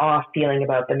an off feeling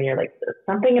about them, and you're like,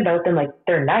 something about them, like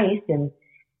they're nice and,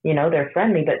 you know, they're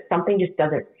friendly, but something just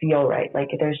doesn't feel right. Like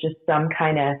there's just some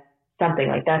kind of something,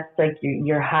 like that's like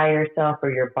your higher self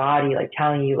or your body like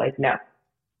telling you like, no,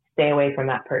 stay away from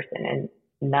that person. And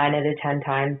 9 out of 10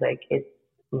 times, like, it's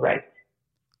right.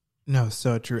 No,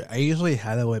 so true. I usually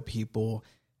have that with people,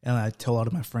 and I tell a lot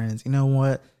of my friends, you know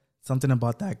what, something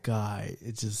about that guy,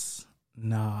 it's just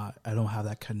not, I don't have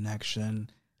that connection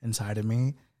inside of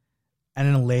me. And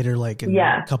then later, like in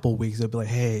a couple of weeks, they'll be like,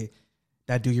 hey,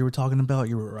 that dude you were talking about,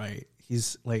 you were right.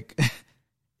 He's like,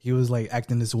 he was like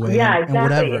acting this way, and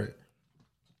whatever.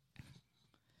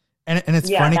 And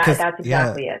it's funny because that's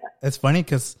exactly it. It's funny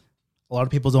because a lot of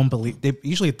people don't believe, they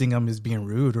usually think I'm just being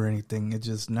rude or anything. It's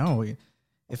just, no.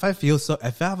 if I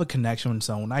have a connection with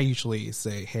someone, I usually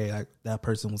say, hey, that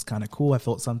person was kind of cool. I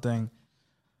felt something.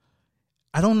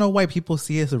 I don't know why people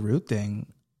see it as a rude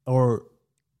thing or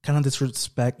kind of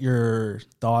disrespect your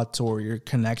thoughts or your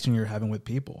connection you're having with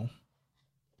people.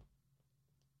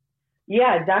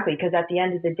 Yeah, exactly. Because at the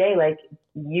end of the day, like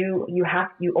you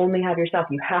only have yourself.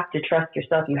 You have to trust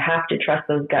yourself. You have to trust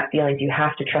those gut feelings. You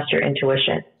have to trust your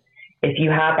intuition. If you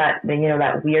have that, then,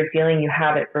 that weird feeling, you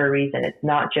have it for a reason. It's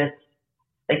not just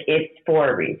like, it's for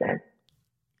a reason.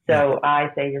 So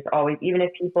I say just always, even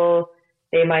if people,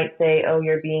 they might say, oh,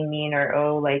 you're being mean, or,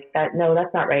 oh, like that. No,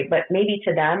 that's not right. But maybe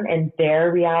to them and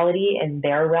their reality and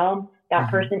their realm,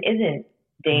 that person isn't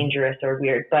dangerous or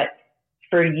weird. But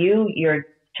for you, you're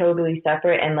totally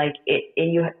separate, and like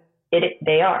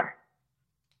they are.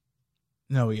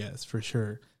 No, yes, for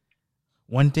sure.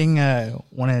 One thing I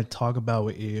want to talk about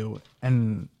with you,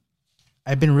 and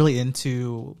I've been really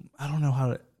into, I don't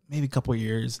know maybe a couple of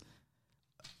years,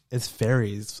 is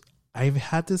fairies. I've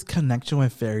had this connection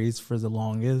with fairies for the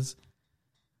longest.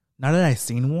 Not that I've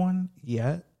seen one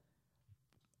yet,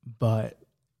 but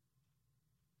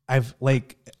I've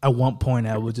like at one point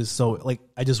I was just so like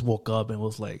I just woke up and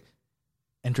was like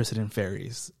interested in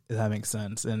fairies, if that makes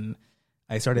sense. And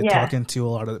I started talking to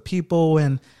a lot of the people,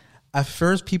 and at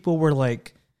first people were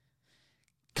like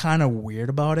kind of weird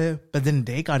about it, but then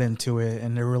they got into it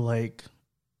and they were like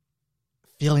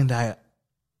feeling that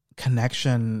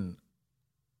connection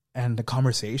and the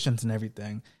conversations and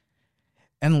everything.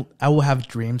 And I will have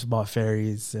dreams about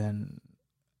fairies and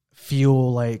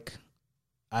feel like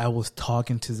I was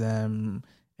talking to them.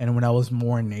 And when I was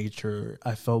more in nature,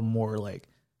 I felt more like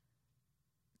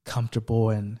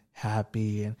comfortable and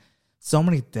happy and so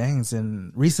many things.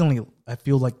 And recently, I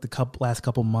feel like last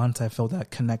couple months, I felt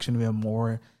that connection even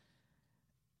more.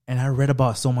 And I read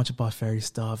about so much about fairy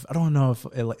stuff. I don't know if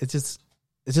it's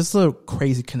just a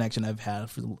crazy connection I've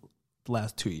had for the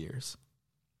last 2 years.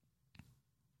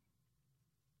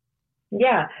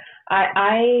 Yeah,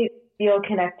 I feel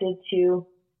connected to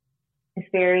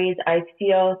fairies. I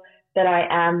feel that I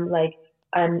am like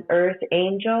an earth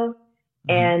angel,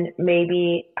 and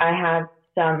maybe I have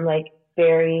some like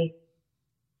fairy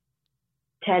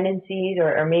tendencies,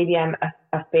 or maybe I'm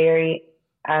a fairy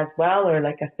as well, or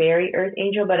like a fairy earth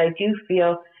angel. But I do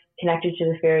feel connected to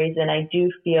the fairies, and I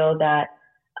do feel that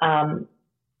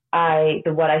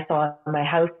what I saw in my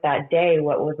house that day,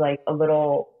 what was like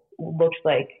looked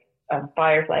like a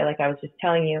firefly, like I was just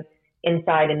telling you,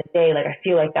 inside in the day, like I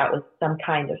feel like that was some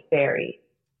kind of fairy.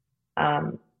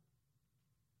 And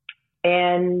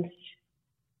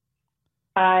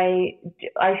I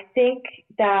think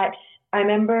that I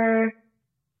remember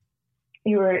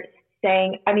you were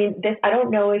saying, I mean, I don't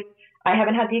know if I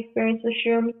haven't had the experience with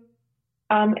shrooms,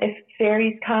 if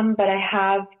fairies come, but I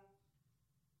have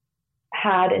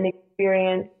had an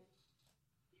experience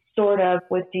sort of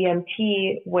with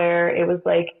DMT where it was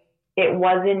like, it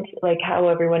wasn't like how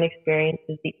everyone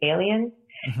experiences the aliens.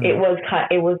 It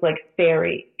was like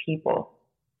fairy people,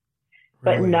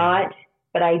 Really?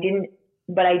 but I didn't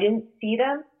see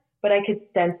them, but I could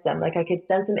sense them. Like I could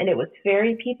sense them, and it was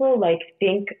fairy people, like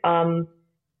think,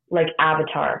 like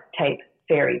Avatar type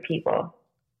fairy people.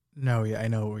 No, yeah, I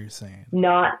know what you're saying.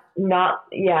 Not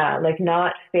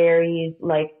fairies,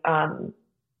 like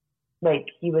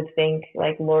you would think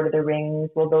like Lord of the Rings.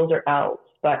 Well, those are elves,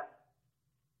 but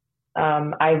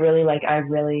I really like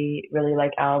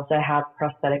elves. I have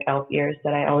prosthetic elf ears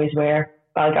that I always wear.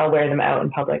 Like I'll wear them out in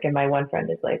public, and my one friend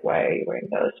is like, "Why are you wearing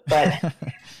those?" But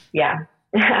yeah,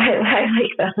 I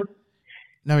like them.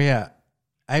 No, yeah,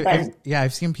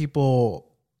 I've seen people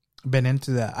been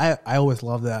into that. I always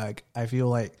love that. Like, I feel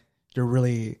like you're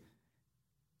really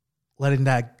letting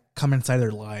that come inside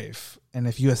their life, and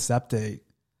if you accept it,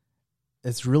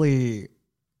 it's really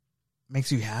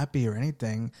makes you happy or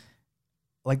anything.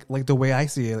 Like the way I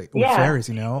see it, like with fairies,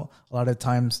 a lot of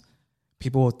times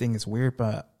people will think it's weird,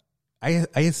 but I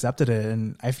accepted it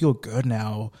and I feel good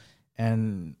now.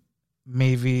 And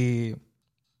maybe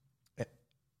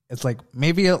it's like,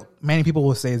 maybe many people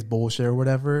will say it's bullshit or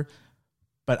whatever,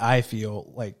 but I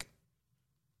feel like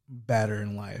better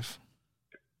in life.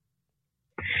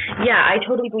 Yeah, I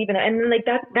totally believe in it. And like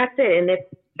that's it. And if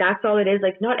that's all it is,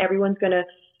 like not everyone's going to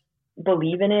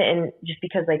believe in it, and just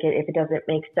because like if it doesn't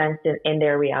make sense in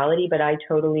their reality, but I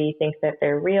totally think that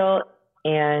they're real,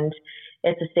 and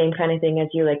it's the same kind of thing as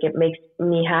you. Like it makes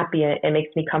me happy, it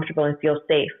makes me comfortable and feel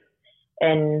safe,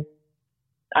 and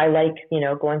I like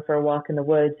going for a walk in the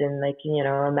woods and like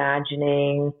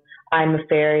imagining I'm a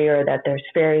fairy, or that there's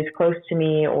fairies close to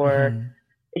me, or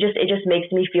it just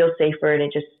makes me feel safer,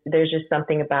 and there's just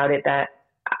something about it that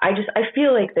I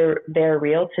feel like they're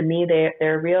real. To me,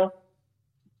 they're real.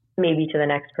 Maybe to the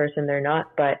next person they're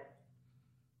not, but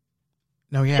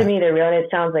No, yeah. to me they're real, and it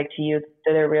sounds like to you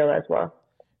that they're real as well.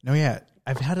 No, yeah.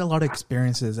 I've had a lot of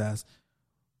experiences. As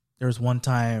there was one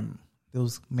time, it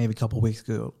was maybe a couple of weeks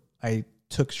ago, I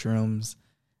took shrooms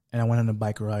and I went on a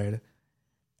bike ride,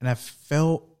 and I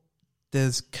felt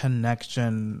this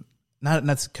connection, not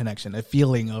connection, a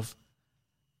feeling of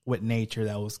with nature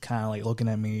that was kind of like looking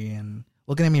at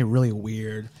me really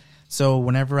weird. So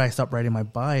whenever I stopped riding my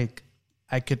bike,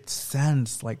 I could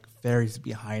sense like fairies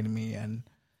behind me and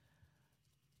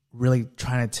really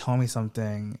trying to tell me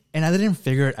something. And I didn't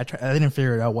figure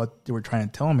it out what they were trying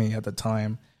to tell me at the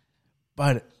time,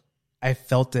 but I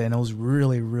felt it, and it was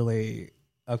really, really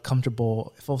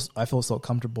comfortable. I felt so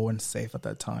comfortable and safe at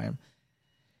that time.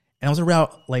 And I was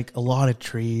around like a lot of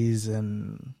trees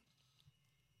and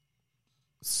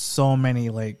so many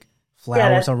like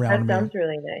flowers around me. That sounds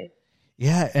really nice.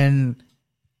 Yeah, and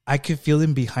I could feel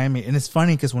them behind me. And it's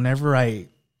funny because whenever I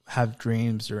have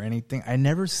dreams or anything, I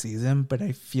never see them, but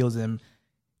I feel them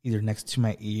either next to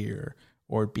my ear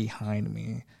or behind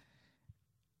me.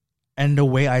 And the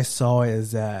way I saw it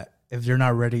is that if they're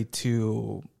not ready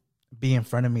to be in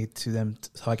front of me to them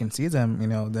so I can see them,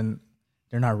 then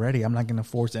they're not ready. I'm not going to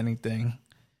force anything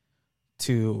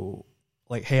to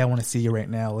like, hey, I want to see you right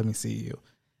now. Let me see you.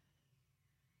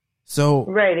 So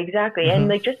right, exactly. And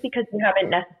like, just because you haven't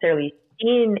necessarily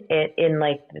seen it in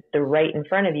like the right in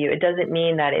front of you, it doesn't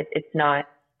mean that it's not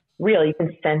real. You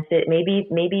can sense it.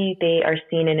 Maybe they are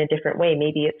seen in a different way.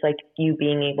 Maybe it's like you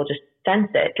being able to sense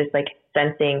it, just like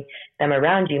sensing them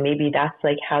around you. Maybe that's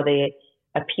like how they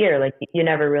appear. Like, you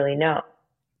never really know.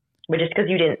 But just because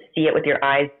you didn't see it with your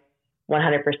eyes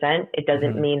 100%, it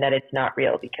doesn't mean that it's not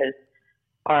real, because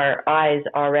our eyes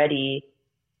already,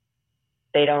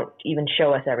 they don't even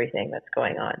show us everything that's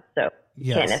going on. So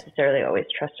you can't necessarily always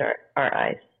trust our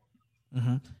eyes.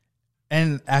 Mm-hmm.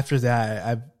 And after that,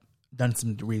 I've done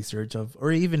some research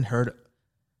or even heard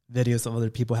videos of other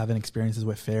people having experiences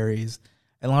with fairies.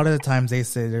 And a lot of the times they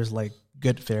say there's like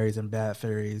good fairies and bad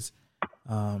fairies,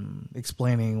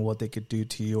 explaining what they could do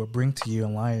to you or bring to you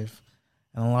in life.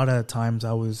 And a lot of the times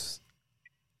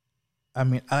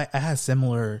I had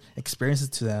similar experiences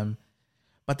to them.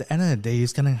 But at the end of the day, you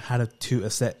just kind of have to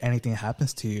accept anything that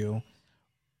happens to you.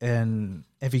 And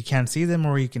if you can't see them,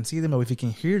 or you can see them, or if you can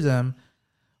hear them,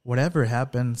 whatever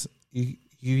happens, you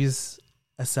just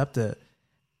accept it.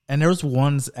 And there was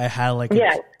ones I had like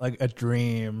a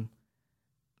dream.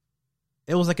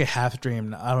 It was like a half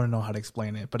dream. I don't know how to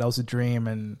explain it, but it was a dream,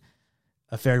 and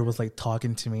a fairy was like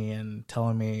talking to me and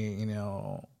telling me,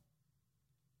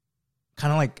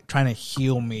 kind of like trying to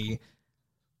heal me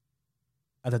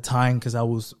at the time, because I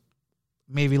was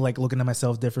maybe like looking at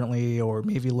myself differently, or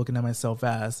maybe looking at myself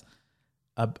as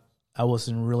I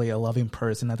wasn't really a loving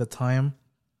person at the time.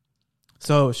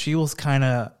 So she was kind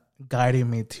of guiding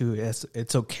me to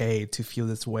it's okay to feel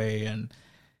this way, and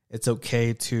it's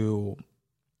okay to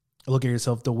look at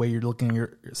yourself the way you're looking at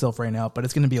yourself right now, but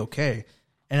it's going to be okay.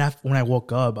 And when I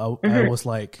woke up, I was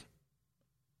like,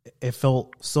 it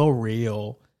felt so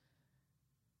real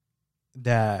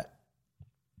that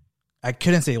I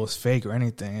couldn't say it was fake or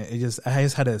anything. I just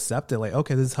had to accept it. Like,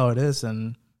 okay, this is how it is,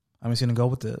 and I'm just gonna go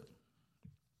with it.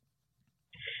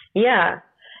 Yeah,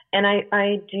 and I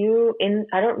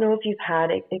don't know if you've had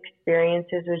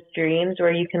experiences with dreams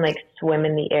where you can like swim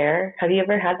in the air. Have you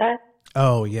ever had that?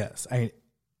 Oh yes, I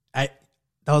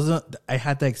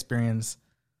had that experience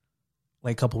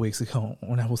like a couple weeks ago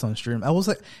when I was on stream. I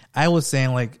was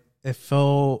saying like it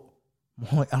felt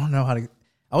more like, I don't know how to.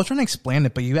 I was trying to explain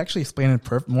it, but you actually explained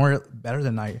it better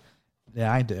than I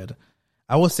did.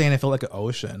 I was saying it felt like an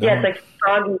ocean. Yeah, it's like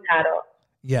froggy paddle.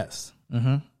 Yes.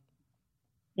 Mm-hmm.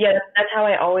 Yeah, that's how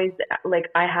I always like.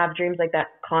 I have dreams like that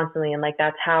constantly, and like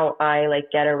that's how I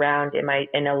like get around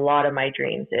in a lot of my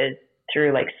dreams is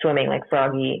through like swimming, like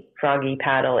froggy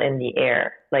paddle in the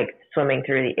air, like swimming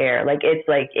through the air. Like it's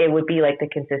like it would be like the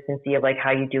consistency of like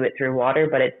how you do it through water,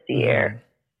 but it's the air.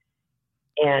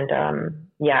 And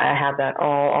yeah, I have that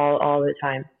all the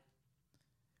time.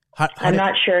 I'm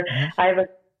not sure. Mm-hmm.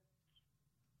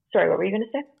 Sorry, what were you going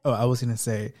to say? Oh, I was going to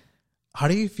say, how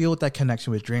do you feel with that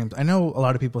connection with dreams? I know a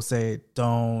lot of people say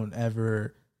don't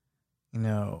ever,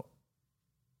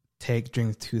 take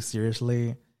dreams too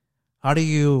seriously. How do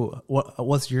you?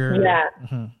 What's your? Yeah.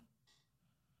 Mm-hmm.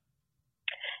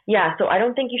 Yeah, so I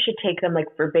don't think you should take them like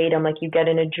verbatim, like you get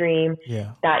in a dream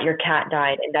that your cat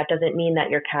died, and that doesn't mean that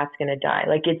your cat's going to die.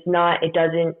 Like it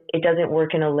doesn't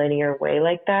work in a linear way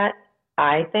like that.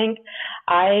 I think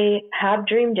I have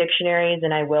dream dictionaries,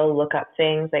 and I will look up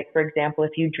things like, for example,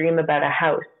 if you dream about a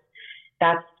house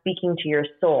that's speaking to your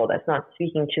soul. That's not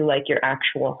speaking to like your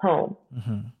actual home.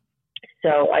 Mm-hmm.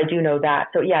 So I do know that.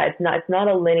 So yeah, it's not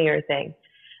a linear thing.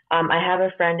 I have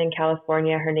a friend in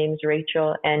California. Her name's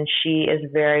Rachel, and she is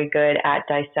very good at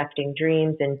dissecting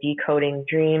dreams and decoding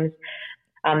dreams.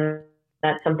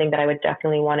 That's something that I would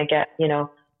definitely want to get,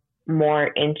 more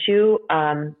into.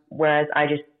 Whereas I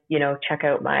just, check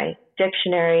out my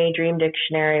dictionary, dream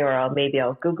dictionary, or maybe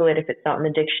I'll Google it if it's not in the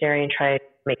dictionary and try to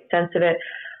make sense of it.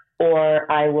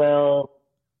 Or I will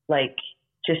like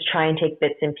just try and take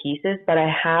bits and pieces. But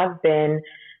I have been,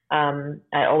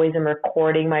 I always am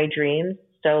recording my dreams.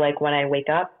 So like when I wake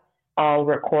up, I'll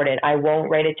record it. I won't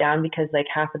write it down because like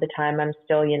half of the time I'm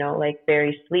still, like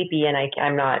very sleepy and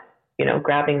I'm not,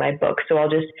 grabbing my book. So I'll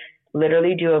just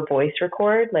literally do a voice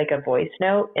record, like a voice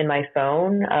note in my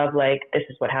phone of like, this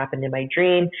is what happened in my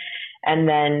dream. And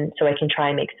then so I can try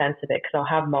and make sense of it because I'll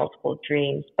have multiple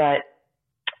dreams. But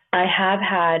I have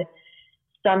had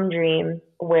some dreams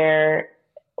where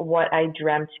what I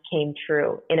dreamt came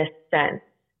true in a sense.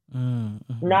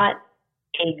 Mm-hmm. Not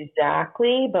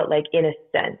exactly, but like in a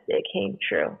sense it came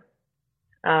true.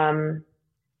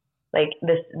 Like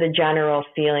the general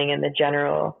feeling and the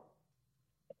general,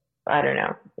 I don't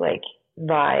know, like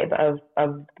vibe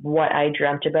of what I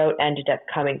dreamt about ended up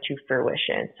coming to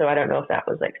fruition. So I don't know if that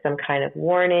was like some kind of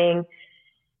warning,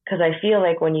 because I feel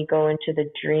like when you go into the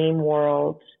dream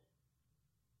world,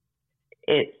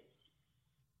 it's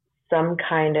some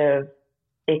kind of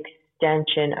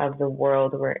extension of the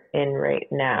world we're in right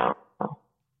now.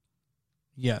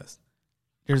 Yes.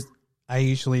 I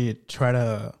usually try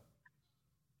to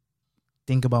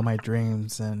think about my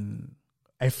dreams, and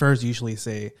I first usually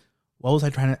say, what was I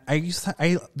trying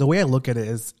to, the way I look at it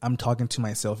is I'm talking to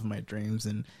myself in my dreams,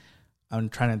 and I'm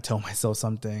trying to tell myself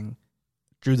something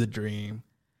through the dream.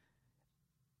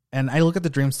 And I look at the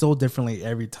dream so differently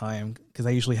every time because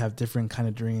I usually have different kind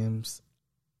of dreams.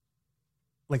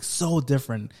 Like so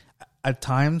different. At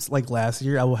times, like last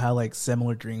year, I will have like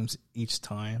similar dreams each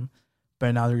time.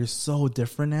 But now they're just so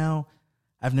different now.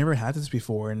 I've never had this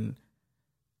before. And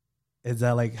is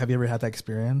that like, have you ever had that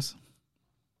experience?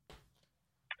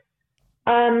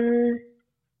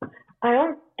 I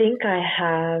don't think I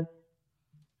have.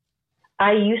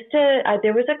 I used to,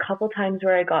 there was a couple times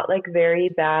where I got like very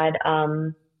bad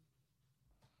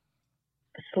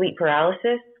sleep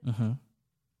paralysis. Mm-hmm.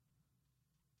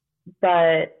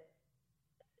 But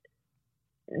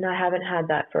no, I haven't had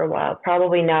that for a while.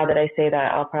 Probably now that I say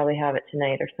that, I'll probably have it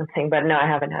tonight or something. But no, I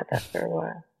haven't had that for a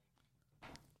while.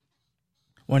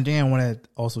 One thing I want to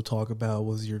also talk about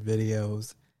was your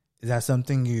videos. Is that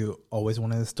something you always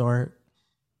wanted to start?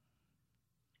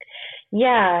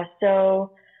 Yeah,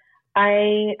 so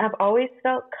I have always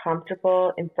felt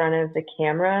comfortable in front of the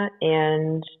camera,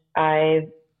 and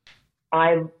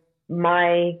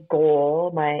my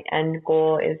goal, my end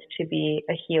goal is to be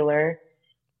a healer,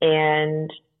 and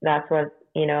that's what,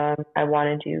 I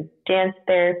want to do dance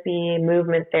therapy,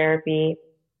 movement therapy,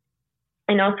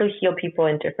 and also heal people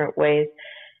in different ways.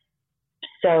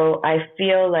 So I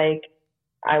feel like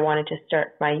I wanted to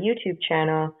start my YouTube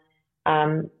channel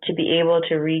to be able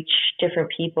to reach different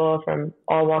people from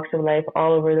all walks of life,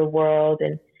 all over the world,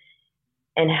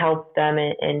 and help them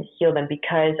and heal them,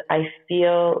 because I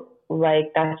feel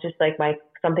like that's just like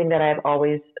something that I've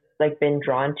always like been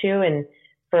drawn to. And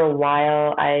for a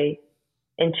while,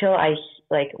 until I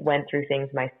like went through things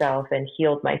myself and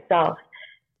healed myself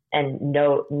and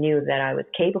knew that I was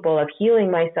capable of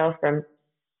healing myself from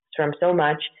so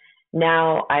much.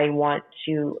 Now I want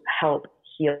to help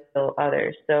heal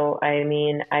others. So I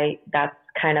mean, that's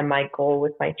kind of my goal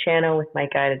with my channel, with my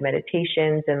guided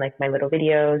meditations and like my little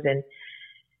videos, and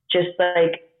just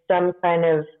like some kind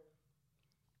of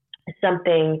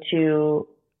something to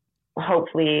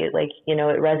hopefully, like, it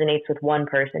resonates with one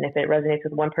person. If it resonates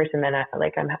with one person, then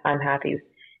I'm happy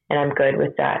and I'm good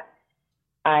with that.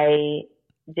 I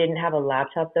didn't have a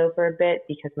laptop though for a bit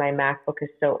because my MacBook is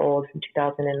so old, from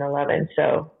 2011.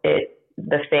 So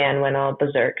the fan went all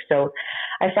berserk. So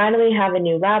I finally have a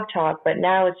new laptop, but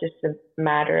now it's just a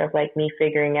matter of like me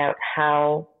figuring out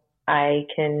how I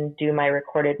can do my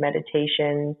recorded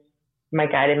meditations, my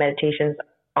guided meditations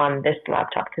on this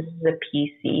laptop, because this is a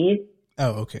PC.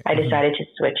 Oh, okay. I decided to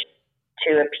switch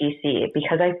to a PC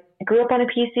because I grew up on a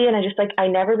PC, and I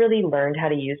never really learned how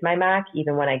to use my Mac,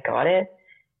 even when I got it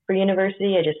for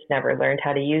university. I just never learned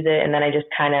how to use it. And then I just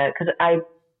because I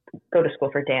go to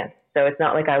school for dance. So it's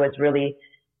not like I was really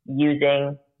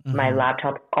using my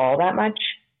laptop all that much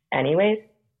anyways.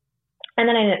 And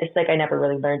then it's like I never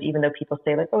really learned, even though people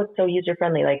say like, oh, it's so user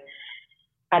friendly. Like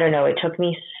I don't know, it took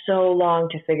me so long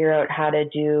to figure out how to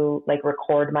do like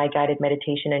record my guided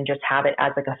meditation and just have it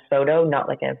as like a photo, not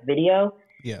like a video.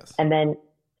 Yes. And then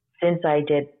since I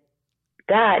did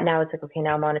that, now it's like, okay,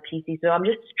 now I'm on a PC. So I'm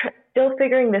just still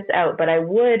figuring this out, but I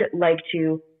would like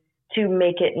to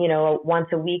make it, you know, once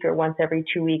a week or once every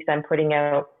 2 weeks, I'm putting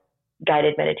out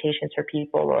guided meditations for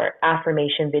people or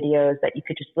affirmation videos that you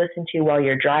could just listen to while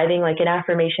you're driving, like an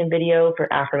affirmation video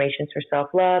for affirmations for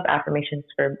self-love, affirmations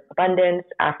for abundance,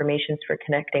 affirmations for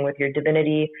connecting with your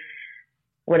divinity,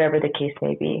 whatever the case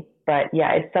may be. But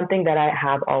yeah, it's something that I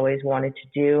have always wanted to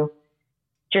do,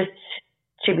 just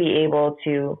to be able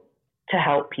to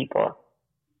help people.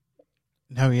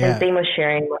 Oh yeah. And same with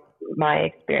sharing my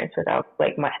experience without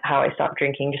like how I stopped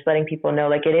drinking, just letting people know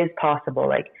like it is possible.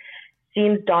 Like,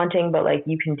 seems daunting, but like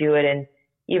you can do it. And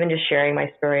even just sharing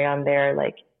my story on there,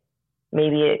 like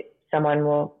maybe someone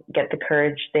will get the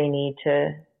courage they need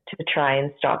to try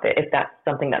and stop it if that's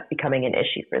something that's becoming an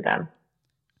issue for them.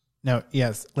 No,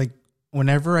 yes. Like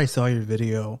whenever I saw your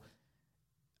video,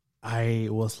 I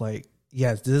was like,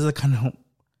 yes, this is the kind of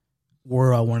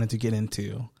world I wanted to get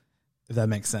into, if that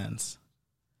makes sense.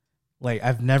 Like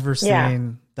I've never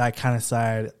seen that kind of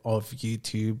side of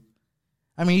YouTube.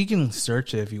 I mean, you can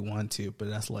search it if you want to, but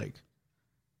that's like,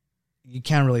 you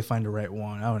can't really find the right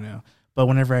one. I don't know. But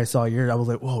whenever I saw yours, I was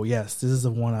like, whoa, yes, this is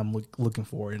the one I'm looking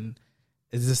for. And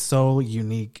it's just so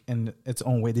unique in its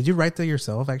own way. Did you write that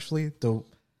yourself, actually?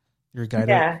 Your guided?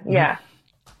 Yeah.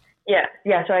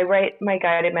 So I write my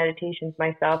guided meditations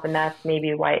myself, and that's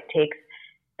maybe why it takes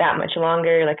that much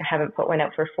longer. Like I haven't put one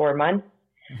out for 4 months.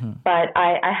 Mm-hmm. But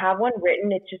I have one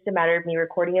written. It's just a matter of me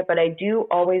recording it. But I do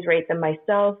always write them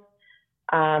myself.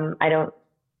 I don't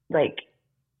like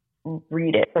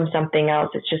read it from something else.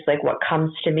 It's just like what comes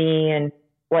to me and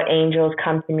what angels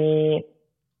come to me,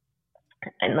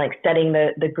 and like setting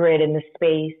the grid in the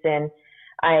space. And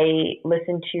I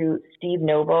listen to Steve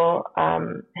Noble,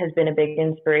 has been a big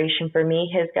inspiration for me,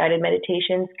 his guided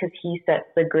meditations, because he sets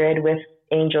the grid with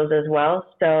angels as well.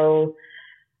 So,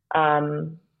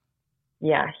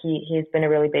 he's been a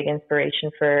really big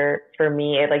inspiration for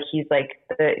me. Like he's like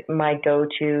my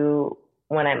go-to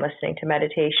when I'm listening to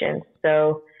meditation.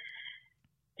 So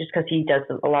just because he does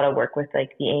a lot of work with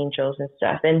like the angels and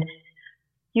stuff. And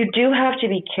you do have to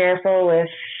be careful with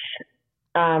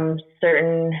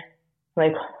certain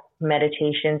like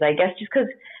meditations, I guess, just because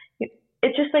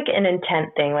it's just like an intent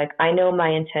thing. Like I know my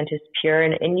intent is pure,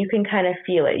 and you can kind of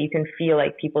feel it. You can feel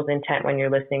like people's intent when you're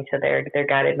listening to their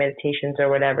guided meditations or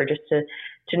whatever, just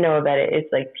to know that it's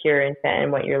like pure intent,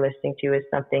 and what you're listening to is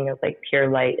something of like pure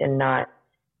light and not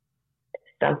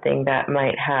something that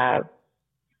might have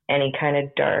any kind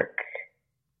of dark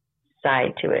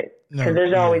side to it. Because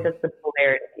there's always a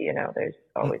polarity, you know, there's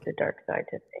always a dark side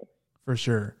to things. For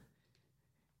sure.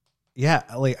 Yeah,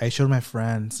 like I showed my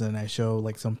friends, and I showed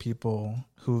like some people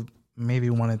who maybe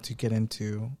wanted to get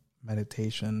into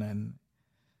meditation, and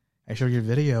I showed your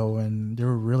video and they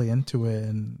were really into it,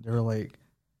 and they were like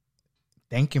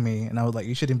thanking me, and I was like,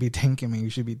 you shouldn't be thanking me, you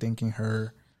should be thanking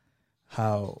her,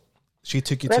 how she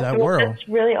took you to that world. That's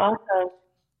really awesome.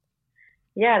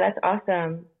 Yeah, that's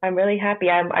awesome. I'm really happy.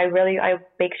 I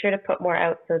make sure to put more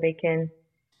out so they can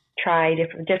try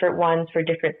different ones for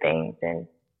different things. And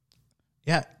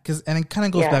yeah, and it kind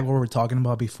of goes back to what we were talking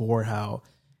about before, how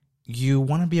you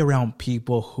want to be around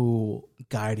people who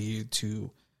guide you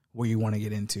to where you want to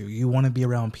get into. You want to be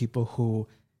around people who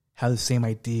have the same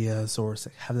ideas or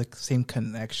have the same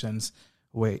connections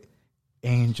with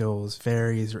angels,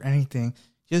 fairies, or anything,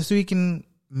 just so you can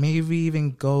maybe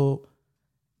even go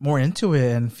more into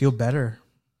it and feel better.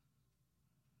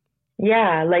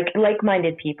 Yeah,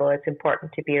 like-minded people, it's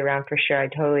important to be around for sure. I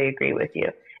totally agree with you.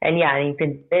 And yeah, you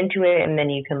can get into it, and then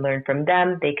you can learn from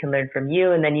them, they can learn from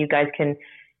you, and then you guys can,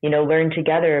 you know, learn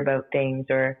together about things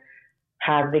or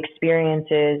have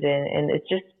experiences. And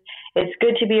it's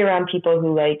good to be around people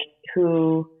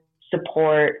who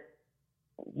support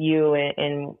you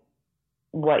in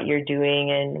what you're doing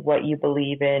and what you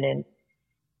believe in. And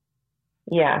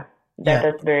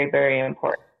that's very, very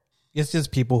important. It's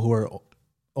just people who are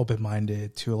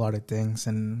open-minded to a lot of things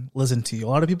and listen to you. A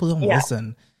lot of people don't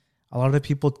listen. A lot of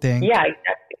people think, exactly,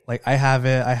 like, I have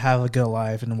a good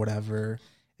life and whatever.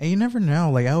 And you never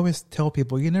know. Like I always tell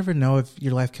people, you never know if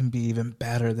your life can be even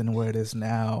better than what it is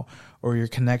now, or your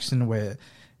connection with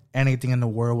anything in the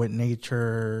world, with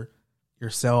nature,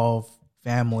 yourself,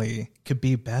 family, could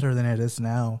be better than it is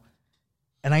now.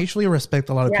 And I usually respect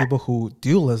a lot of people who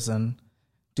do listen.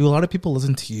 Do a lot of people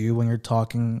listen to you when you're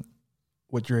talking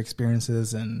with your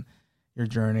experiences and your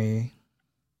journey?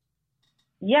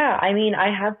 Yeah, I mean,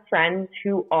 I have friends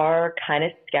who are kind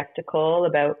of skeptical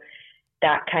about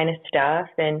that kind of stuff.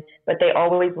 But they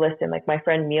always listen. Like my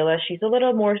friend Mila, she's a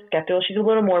little more skeptical. She's a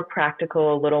little more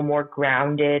practical, a little more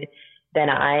grounded than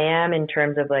I am in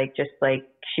terms of like, just like,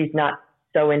 she's not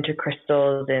so into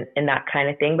crystals and that kind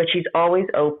of thing, but she's always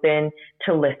open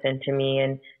to listen to me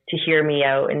and to hear me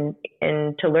out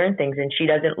and to learn things. And she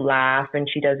doesn't laugh, and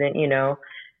she doesn't,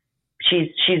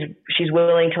 she's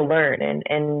willing to learn.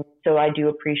 And so I do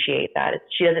appreciate that.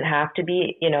 She doesn't have to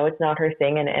be, it's not her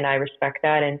thing. And I respect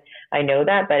that. And I know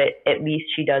that, but at least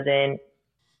she doesn't,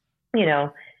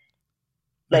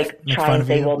 like try and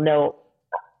say, well, no.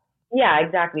 Yeah,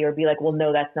 exactly. Or be like, well,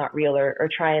 no, that's not real, or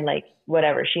try and like,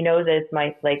 whatever. She knows that it's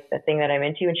like the thing that I'm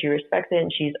into, and she respects it,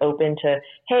 and she's open to,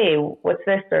 hey, what's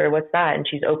this or what's that? And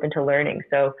she's open to learning.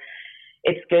 So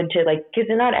it's good to like, cause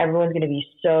not everyone's going to be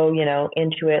so,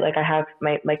 into it. Like I have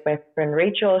my friend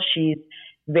Rachel, she's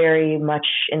very much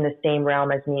in the same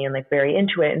realm as me and like very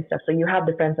into it and stuff. So you have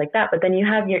the friends like that, but then you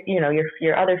have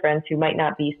your other friends who might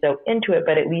not be so into it,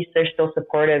 but at least they're still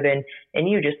supportive and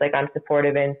you, just like I'm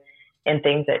supportive and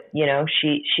things that,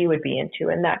 she would be into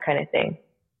and that kind of thing.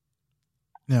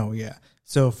 No, yeah.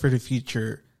 So for the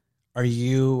future,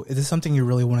 is this something you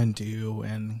really want to do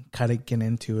and kind of get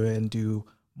into it and do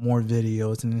more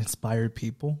videos and inspire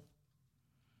people?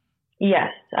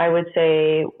 Yes, I would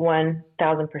say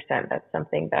 1,000%. That's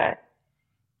something that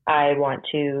I want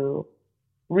to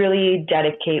really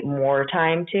dedicate more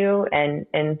time to and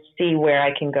see where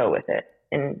I can go with it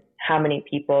and how many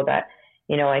people that,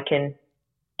 I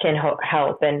can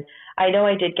help. And I know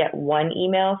I did get one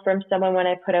email from someone when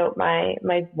I put out my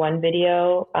one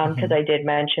video, because I did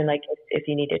mention like, if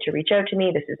you needed to reach out to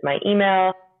me, this is my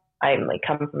email. I'm like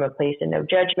coming from a place of no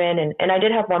judgment. And I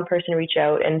did have one person reach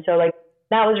out. And so like,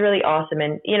 that was really awesome.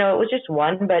 And, it was just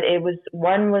one, but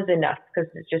one was enough, because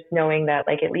it's just knowing that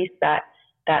like, at least that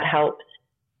helps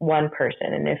one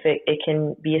person. And if it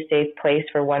can be a safe place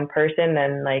for one person,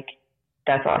 then like,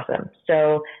 that's awesome.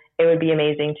 So it would be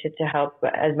amazing to help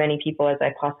as many people as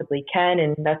I possibly can.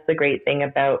 And that's the great thing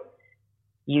about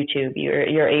YouTube.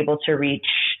 You're able to reach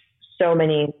so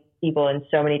many people in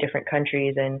so many different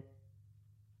countries. And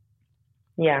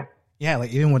yeah. Yeah.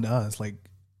 Like even with us, like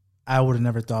I would have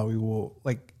never thought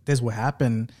this would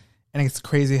happen. And it's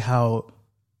crazy how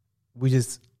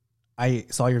I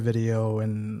saw your video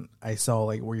and I saw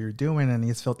like what you're doing, and I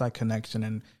just felt that connection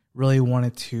and really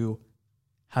wanted to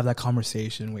have that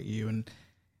conversation with you and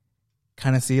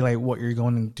kind of see like what you're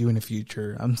going to do in the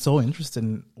future. I'm so interested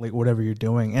in like whatever you're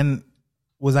doing. And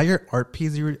was that your art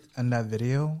piece you were in that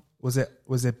video? Was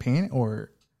it paint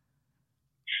or?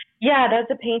 Yeah,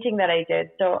 that's a painting that I did.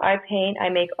 So I paint, I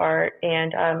make art,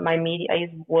 and I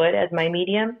use wood as my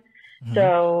medium. Mm-hmm.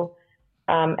 So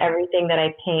everything that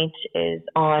I paint is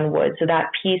on wood. So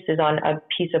that piece is on a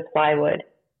piece of plywood,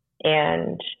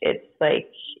 and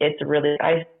it's really,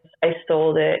 I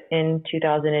sold it in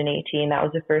 2018. That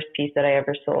was the first piece that I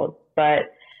ever sold.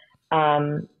 But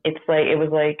it was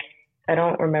like, I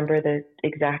don't remember the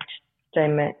exact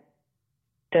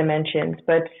dimensions,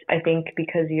 but I think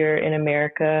because you're in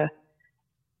America,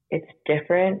 it's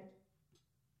different.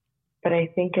 But I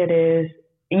think it is,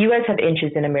 you guys have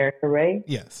inches in America, right?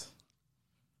 Yes.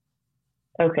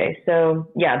 Okay,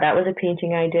 so yeah, that was a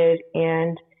painting I did,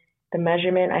 and the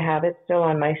measurement, I have it still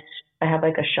on I have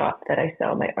like a shop that I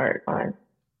sell my art on.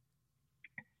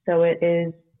 So it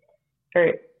is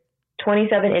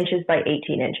 27 inches by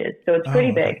 18 inches. So it's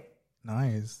pretty big.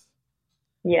 Nice.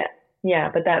 Yeah. Yeah.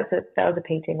 But that was a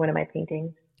painting, one of my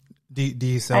paintings. Do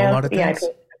you sell a lot of things?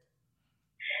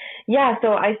 Yeah.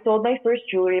 So I sold my first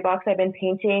jewelry box. I've been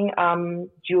painting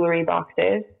jewelry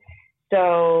boxes.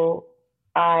 So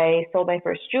I sold my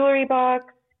first jewelry box,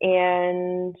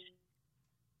 and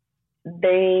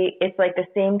it's like the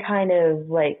same kind of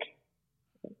like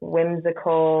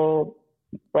whimsical,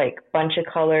 like bunch of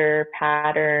color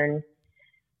pattern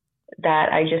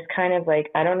that I just kind of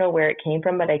like, I don't know where it came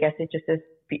from, but I guess it just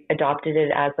adopted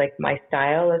it as like my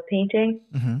style of painting.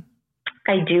 Mm-hmm.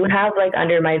 I do have like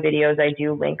under my videos, I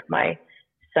do link my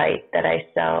site that I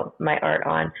sell my art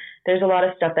on. There's a lot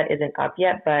of stuff that isn't up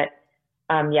yet, but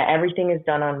yeah, everything is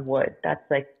done on wood. That's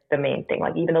like the main thing.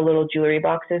 Like even the little jewelry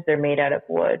boxes, they're made out of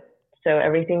wood. So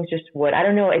everything's just wood. I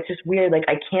don't know. It's just weird. Like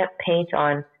I can't paint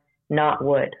on not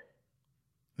wood.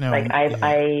 No, like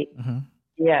mm-hmm.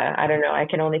 Yeah, I don't know. I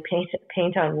can only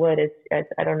paint on wood. It's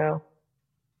I don't know.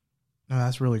 No,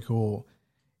 that's really cool.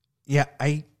 Yeah,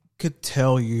 I could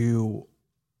tell you,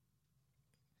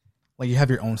 like you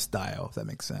have your own style, if that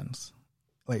makes sense.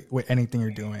 Like with anything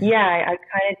you're doing. Yeah, I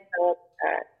kind of felt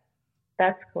that.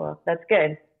 That's cool. That's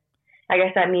good. I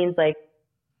guess that means like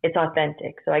it's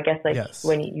authentic. So I guess like Yes.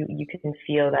 when you can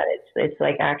feel that it's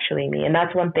like actually me. And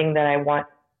that's one thing that I want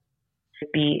to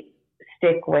be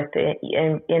stick with it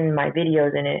in my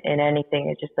videos and in anything.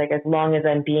 It's just like as long as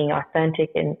I'm being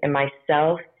authentic in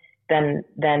myself, then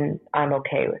I'm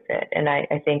okay with it. And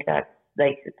I think that's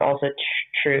like it's also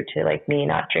true to like me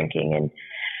not drinking, and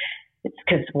it's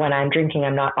because when I'm drinking,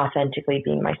 I'm not authentically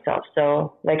being myself.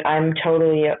 So like I'm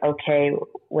totally okay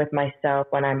with myself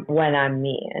when I'm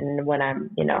me and when I'm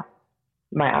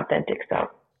my authentic self.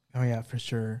 Oh yeah, for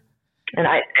sure. And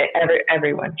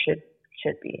everyone should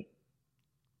be.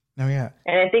 Oh yeah.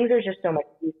 And things are just so much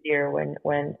easier when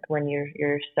you're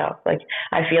yourself. Like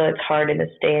I feel it's hard in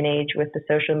this day and age with the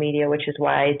social media, which is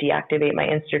why I deactivate my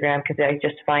Instagram because I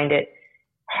just find it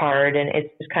hard and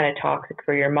it's just kind of toxic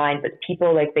for your mind. But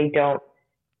people like they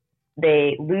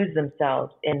lose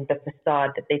themselves in the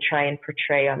facade that they try and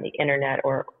portray on the internet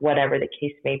or whatever the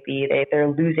case may be. They're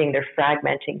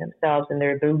fragmenting themselves and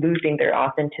they're losing their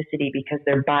authenticity because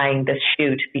they're buying this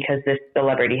shoot because this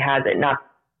celebrity has it, not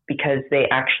because they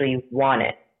actually want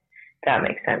it. If that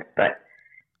makes sense. But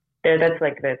that's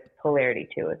like the polarity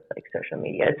too with like social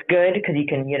media. It's good because you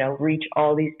can, reach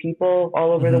all these people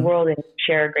all over the world and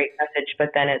share a great message, but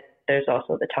then there's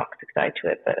also the toxic side to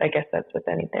it. But I guess that's with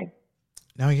anything.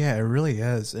 No, yeah, it really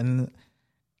is. And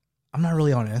I'm not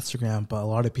really on Instagram, but a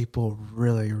lot of people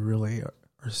really, really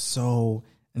are so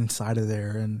inside of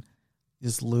there and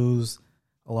just lose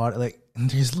a lot, and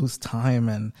they just lose time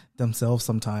and themselves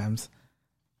sometimes.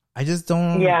 I just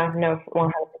don't. Yeah, no,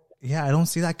 100%. Yeah, I don't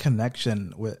see that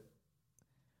connection with.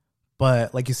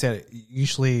 But like you said,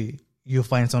 usually you'll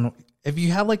find someone. If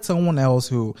you have like someone else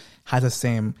who has the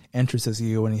same interests as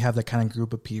you, and you have that kind of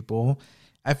group of people,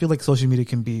 I feel like social media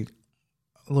can be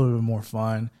a little bit more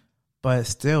fun. But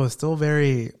still, it's still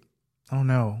very. I don't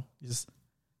know. Just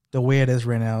the way it is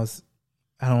right now is.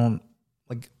 I'm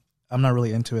not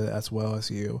really into it as well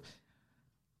as you.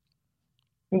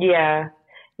 Yeah.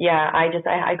 Yeah,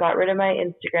 I got rid of my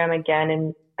Instagram again,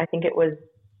 and I think it was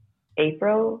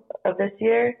April of this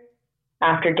year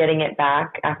after getting it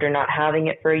back, after not having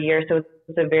it for a year. So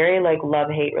it's a very like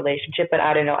love-hate relationship, but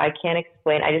I don't know. I can't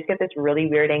explain. I just get this really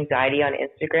weird anxiety on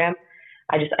Instagram.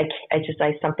 I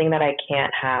something that I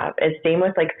can't have. It's same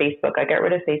with like Facebook. I got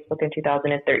rid of Facebook in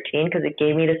 2013 because it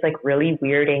gave me this like really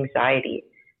weird anxiety.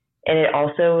 And it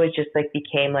also was just like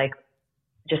became like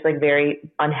just like very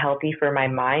unhealthy for my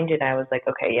mind. And I was like,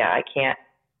 okay, yeah,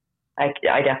 I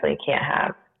definitely can't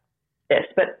have this.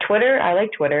 But Twitter, I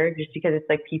like Twitter just because it's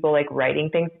like people like writing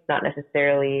things. It's not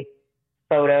necessarily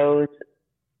photos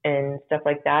and stuff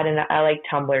like that. And I like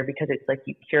Tumblr because it's like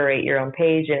you curate your own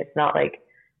page and it's not like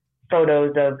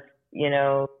photos of,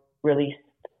 really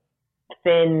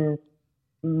thin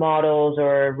models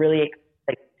or really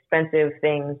expensive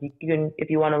things. You can, if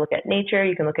you want to look at nature,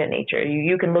 you can look at nature.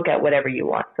 You can look at whatever you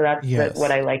want. So that's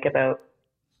what I like about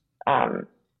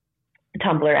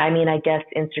Tumblr. I mean, I guess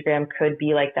Instagram could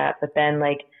be like that, but then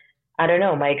like I don't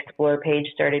know, my Explore page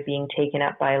started being taken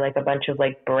up by like a bunch of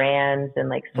like brands and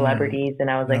like celebrities, and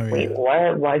I was like, wait,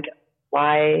 what?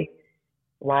 Why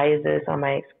is this on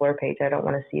my Explore page? I don't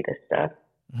want to see this stuff.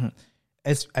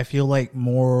 I feel like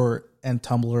more in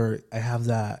Tumblr, I have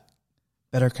that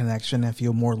better connection. I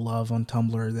feel more love on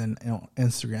Tumblr than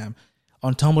Instagram.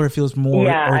 On Tumblr, it feels more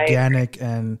organic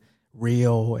and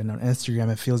real, and on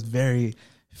Instagram, it feels very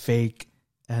fake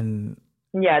and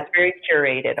it's very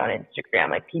curated on Instagram.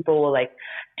 Like people will like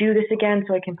do this again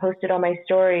so I can post it on my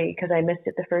story because I missed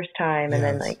it the first time, and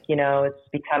then like it's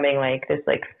becoming like this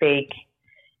like fake.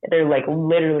 They're like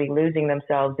literally losing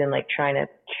themselves in like trying to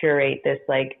curate this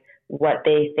like what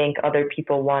they think other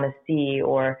people want to see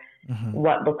or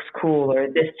what looks cool or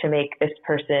this to make this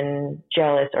person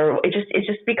jealous, or it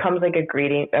just becomes like a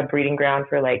breeding ground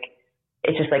for like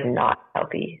it's just like not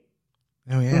healthy.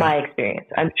 Oh, yeah. My experience.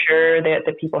 I'm sure that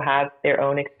the people have their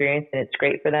own experience and it's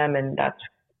great for them and that's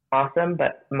awesome,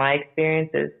 but my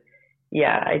experience is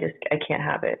I can't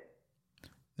have it.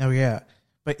 Oh yeah.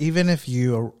 But even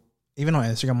on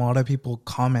Instagram, a lot of people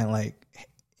comment like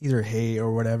either hate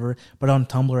or whatever, but on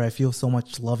Tumblr I feel so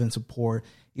much love and support.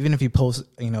 Even if you post,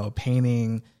 a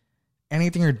painting,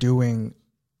 anything you're doing,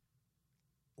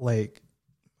 like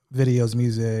videos,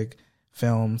 music,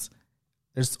 films,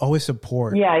 there's always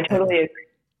support. Yeah, I totally agree.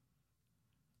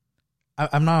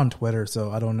 I'm not on Twitter, so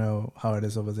I don't know how it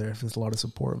is over there, if there's a lot of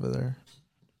support over there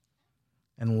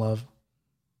and love.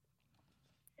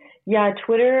 Yeah,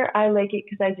 Twitter, I like it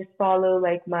because I just follow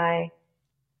like my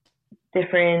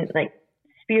different like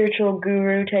spiritual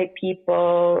guru type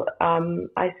people.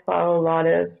 I follow a lot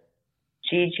of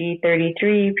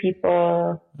GG33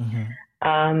 people.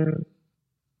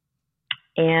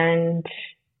 And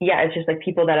yeah, it's just like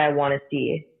people that I want to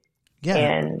see. Yeah.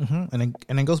 And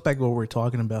and it goes back to what we're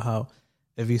talking about, how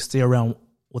if you stay around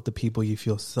with the people you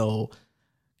feel so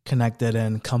connected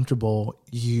and comfortable,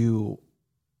 you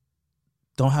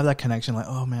don't have that connection like,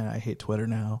 oh man, I hate Twitter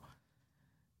now.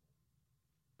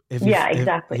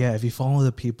 Exactly. If you follow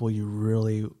the people you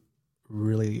really,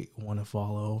 really want to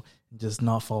follow, just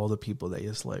not follow the people that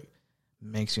just like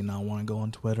makes you not want to go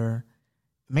on Twitter,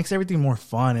 it makes everything more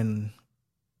fun and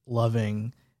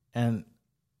loving, and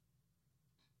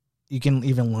you can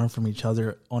even learn from each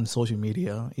other on social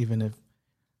media, even if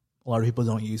a lot of people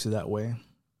don't use it that way.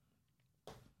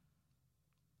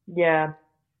 Yeah,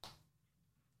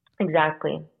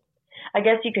 exactly. I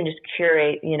guess you can just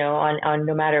curate, on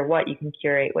no matter what, you can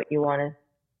curate what you want to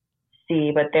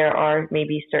see, but there are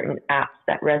maybe certain apps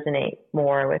that resonate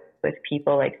more with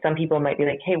people. Like some people might be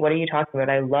like, hey, what are you talking about?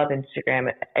 I love Instagram.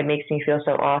 It makes me feel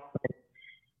so awesome.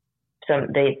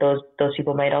 Those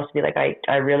people might also be like,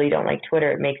 I really don't like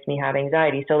Twitter. It makes me have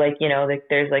anxiety. So like,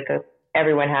 there's like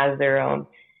everyone has their own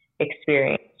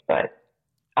experience, but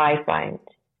I find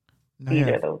these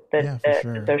are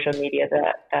the social media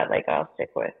that like I'll stick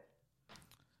with.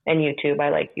 And YouTube, I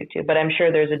like YouTube, but I'm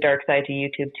sure there's a dark side to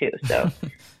YouTube too. So,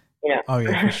 Oh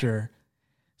yeah, for sure.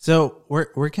 So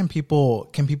where can people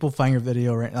find your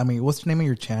video? Right? I mean, what's the name of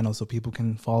your channel so people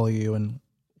can follow you and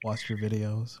watch your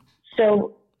videos?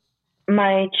 So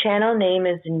my channel name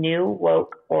is New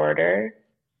Woke Order.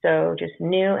 So just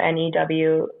New,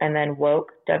 New, and then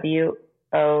Woke,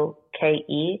 Woke,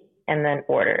 and then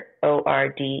Order,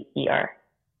 Order.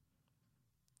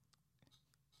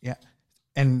 Yeah.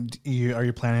 And are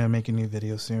you planning on making new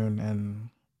videos soon? And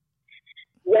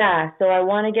yeah, so I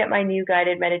want to get my new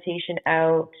guided meditation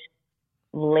out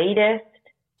latest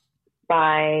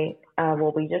by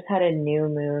we just had a new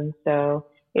moon, so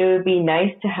it would be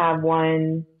nice to have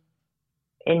one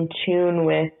in tune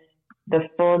with the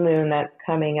full moon that's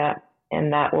coming up,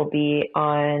 and that will be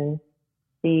on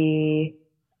the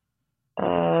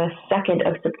 2nd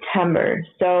of September.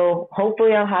 So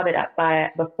hopefully I'll have it up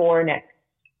before next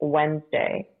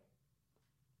Wednesday.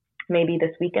 Maybe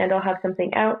this weekend I'll have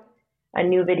something out, a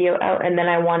new video out, and then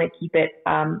I want to keep it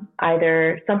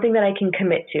either something that I can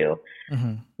commit to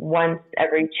once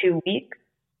every 2 weeks,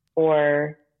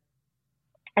 or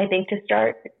I think to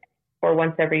start, or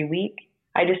once every week.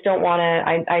 I just don't want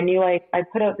to, I knew I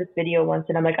put out this video once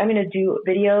and I'm like, I'm going to do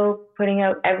video putting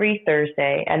out every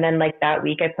Thursday. And then like that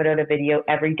week I put out a video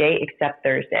every day except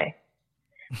Thursday.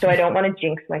 So I don't want to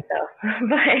jinx myself,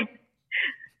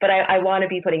 but I want to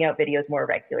be putting out videos more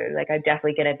regularly. Like I'm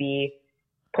definitely going to be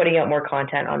putting out more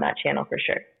content on that channel for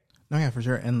sure. No, yeah, for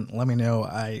sure. And let me know.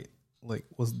 I will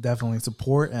definitely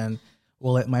support, and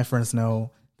will let my friends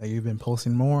know that you've been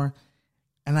posting more.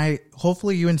 And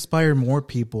hopefully you inspire more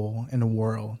people in the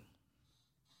world.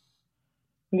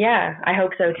 Yeah, I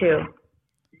hope so too.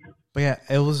 But yeah,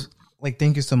 it was like,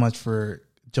 thank you so much for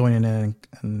joining in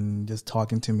and just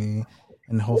talking to me.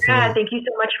 And hopefully, yeah, thank you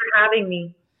so much for having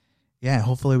me. Yeah,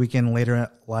 hopefully we can later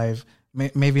live,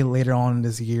 maybe later on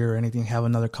this year or anything, have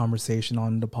another conversation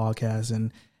on the podcast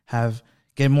and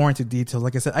get more into details.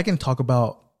 Like I said, I can talk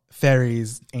about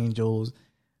fairies, angels,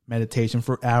 meditation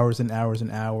for hours and hours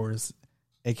and hours.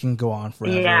 It can go on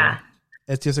forever. Yeah.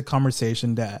 It's just a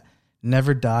conversation that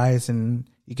never dies, and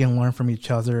you can learn from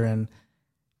each other, and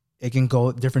it can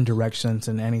go different directions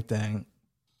and anything.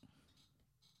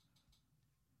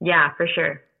 Yeah, for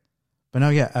sure. But no,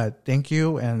 yeah, thank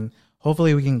you. And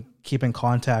hopefully we can keep in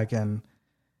contact and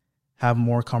have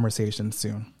more conversations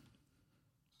soon.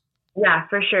 Yeah,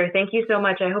 for sure. Thank you so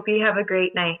much. I hope you have a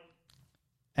great night.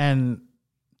 And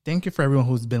thank you for everyone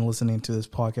who's been listening to this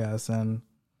podcast. And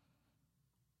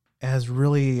it has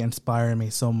really inspired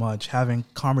me so much, having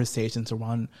conversations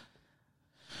around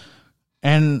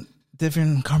and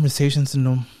different conversations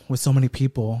with so many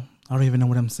people. I don't even know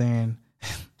what I'm saying,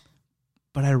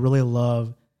 but I really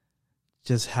love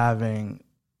just having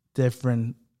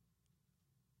different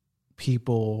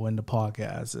people in the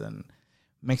podcast, and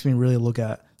makes me really look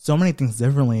at so many things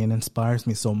differently and inspires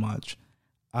me so much.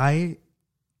 I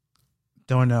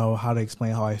don't know how to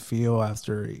explain how I feel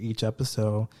after each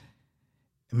episode.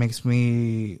 It makes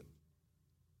me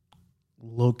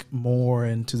look more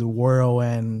into the world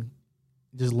and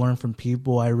just learn from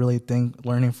people. I really think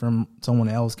learning from someone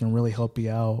else can really help you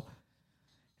out.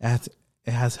 It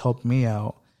has helped me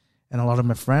out. And a lot of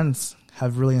my friends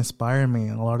have really inspired me,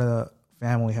 and a lot of the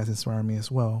family has inspired me as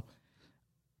well.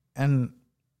 And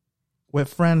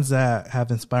with friends that have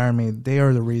inspired me, they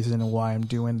are the reason why I'm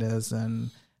doing this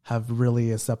and have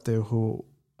really accepted who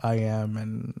I am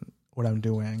and what I'm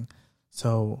doing.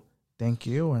 So thank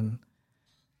you, and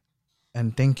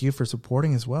And thank you for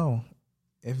supporting as well.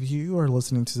 If you are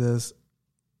listening to this,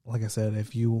 like I said,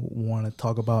 if you want to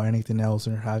talk about anything else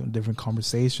or have different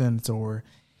conversations, or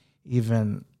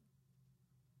even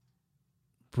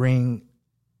bring,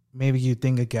 maybe you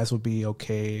think a guest would be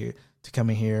okay to come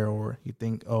in here, or you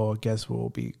think, oh, a guest will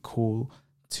be cool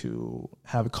to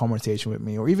have a conversation with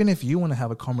me, or even if you want to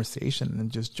have a conversation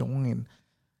and just join,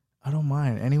 I don't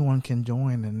mind. Anyone can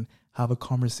join and have a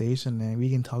conversation, and we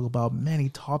can talk about many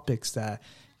topics that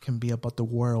can be about the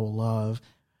world, love,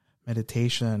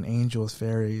 meditation, angels,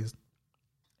 fairies,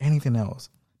 anything else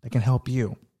that can help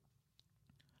you.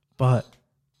 But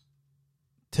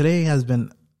today has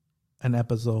been an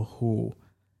episode who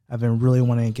I've been really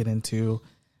wanting to get into,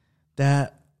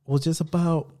 that was just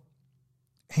about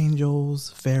angels,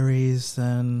 fairies,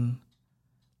 and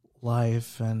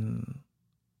life. And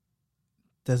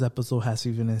this episode has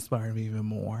even inspired me even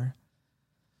more.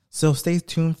 So stay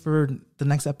tuned for the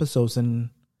next episodes, and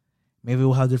maybe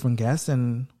we'll have different guests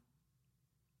and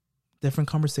different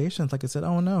conversations. Like I said, I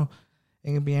don't know.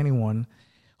 It can be anyone.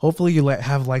 Hopefully you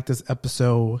have liked this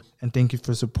episode, and thank you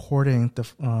for supporting the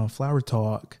Flower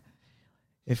Talk.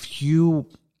 If you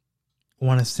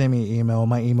want to send me an email,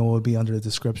 my email will be under the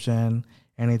description.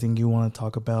 Anything you want to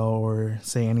talk about, or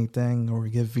say anything, or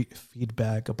give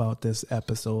feedback about this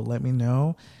episode, let me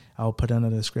know. I'll put it in the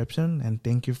description. And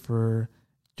thank you for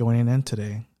joining in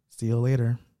today. See you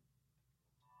later.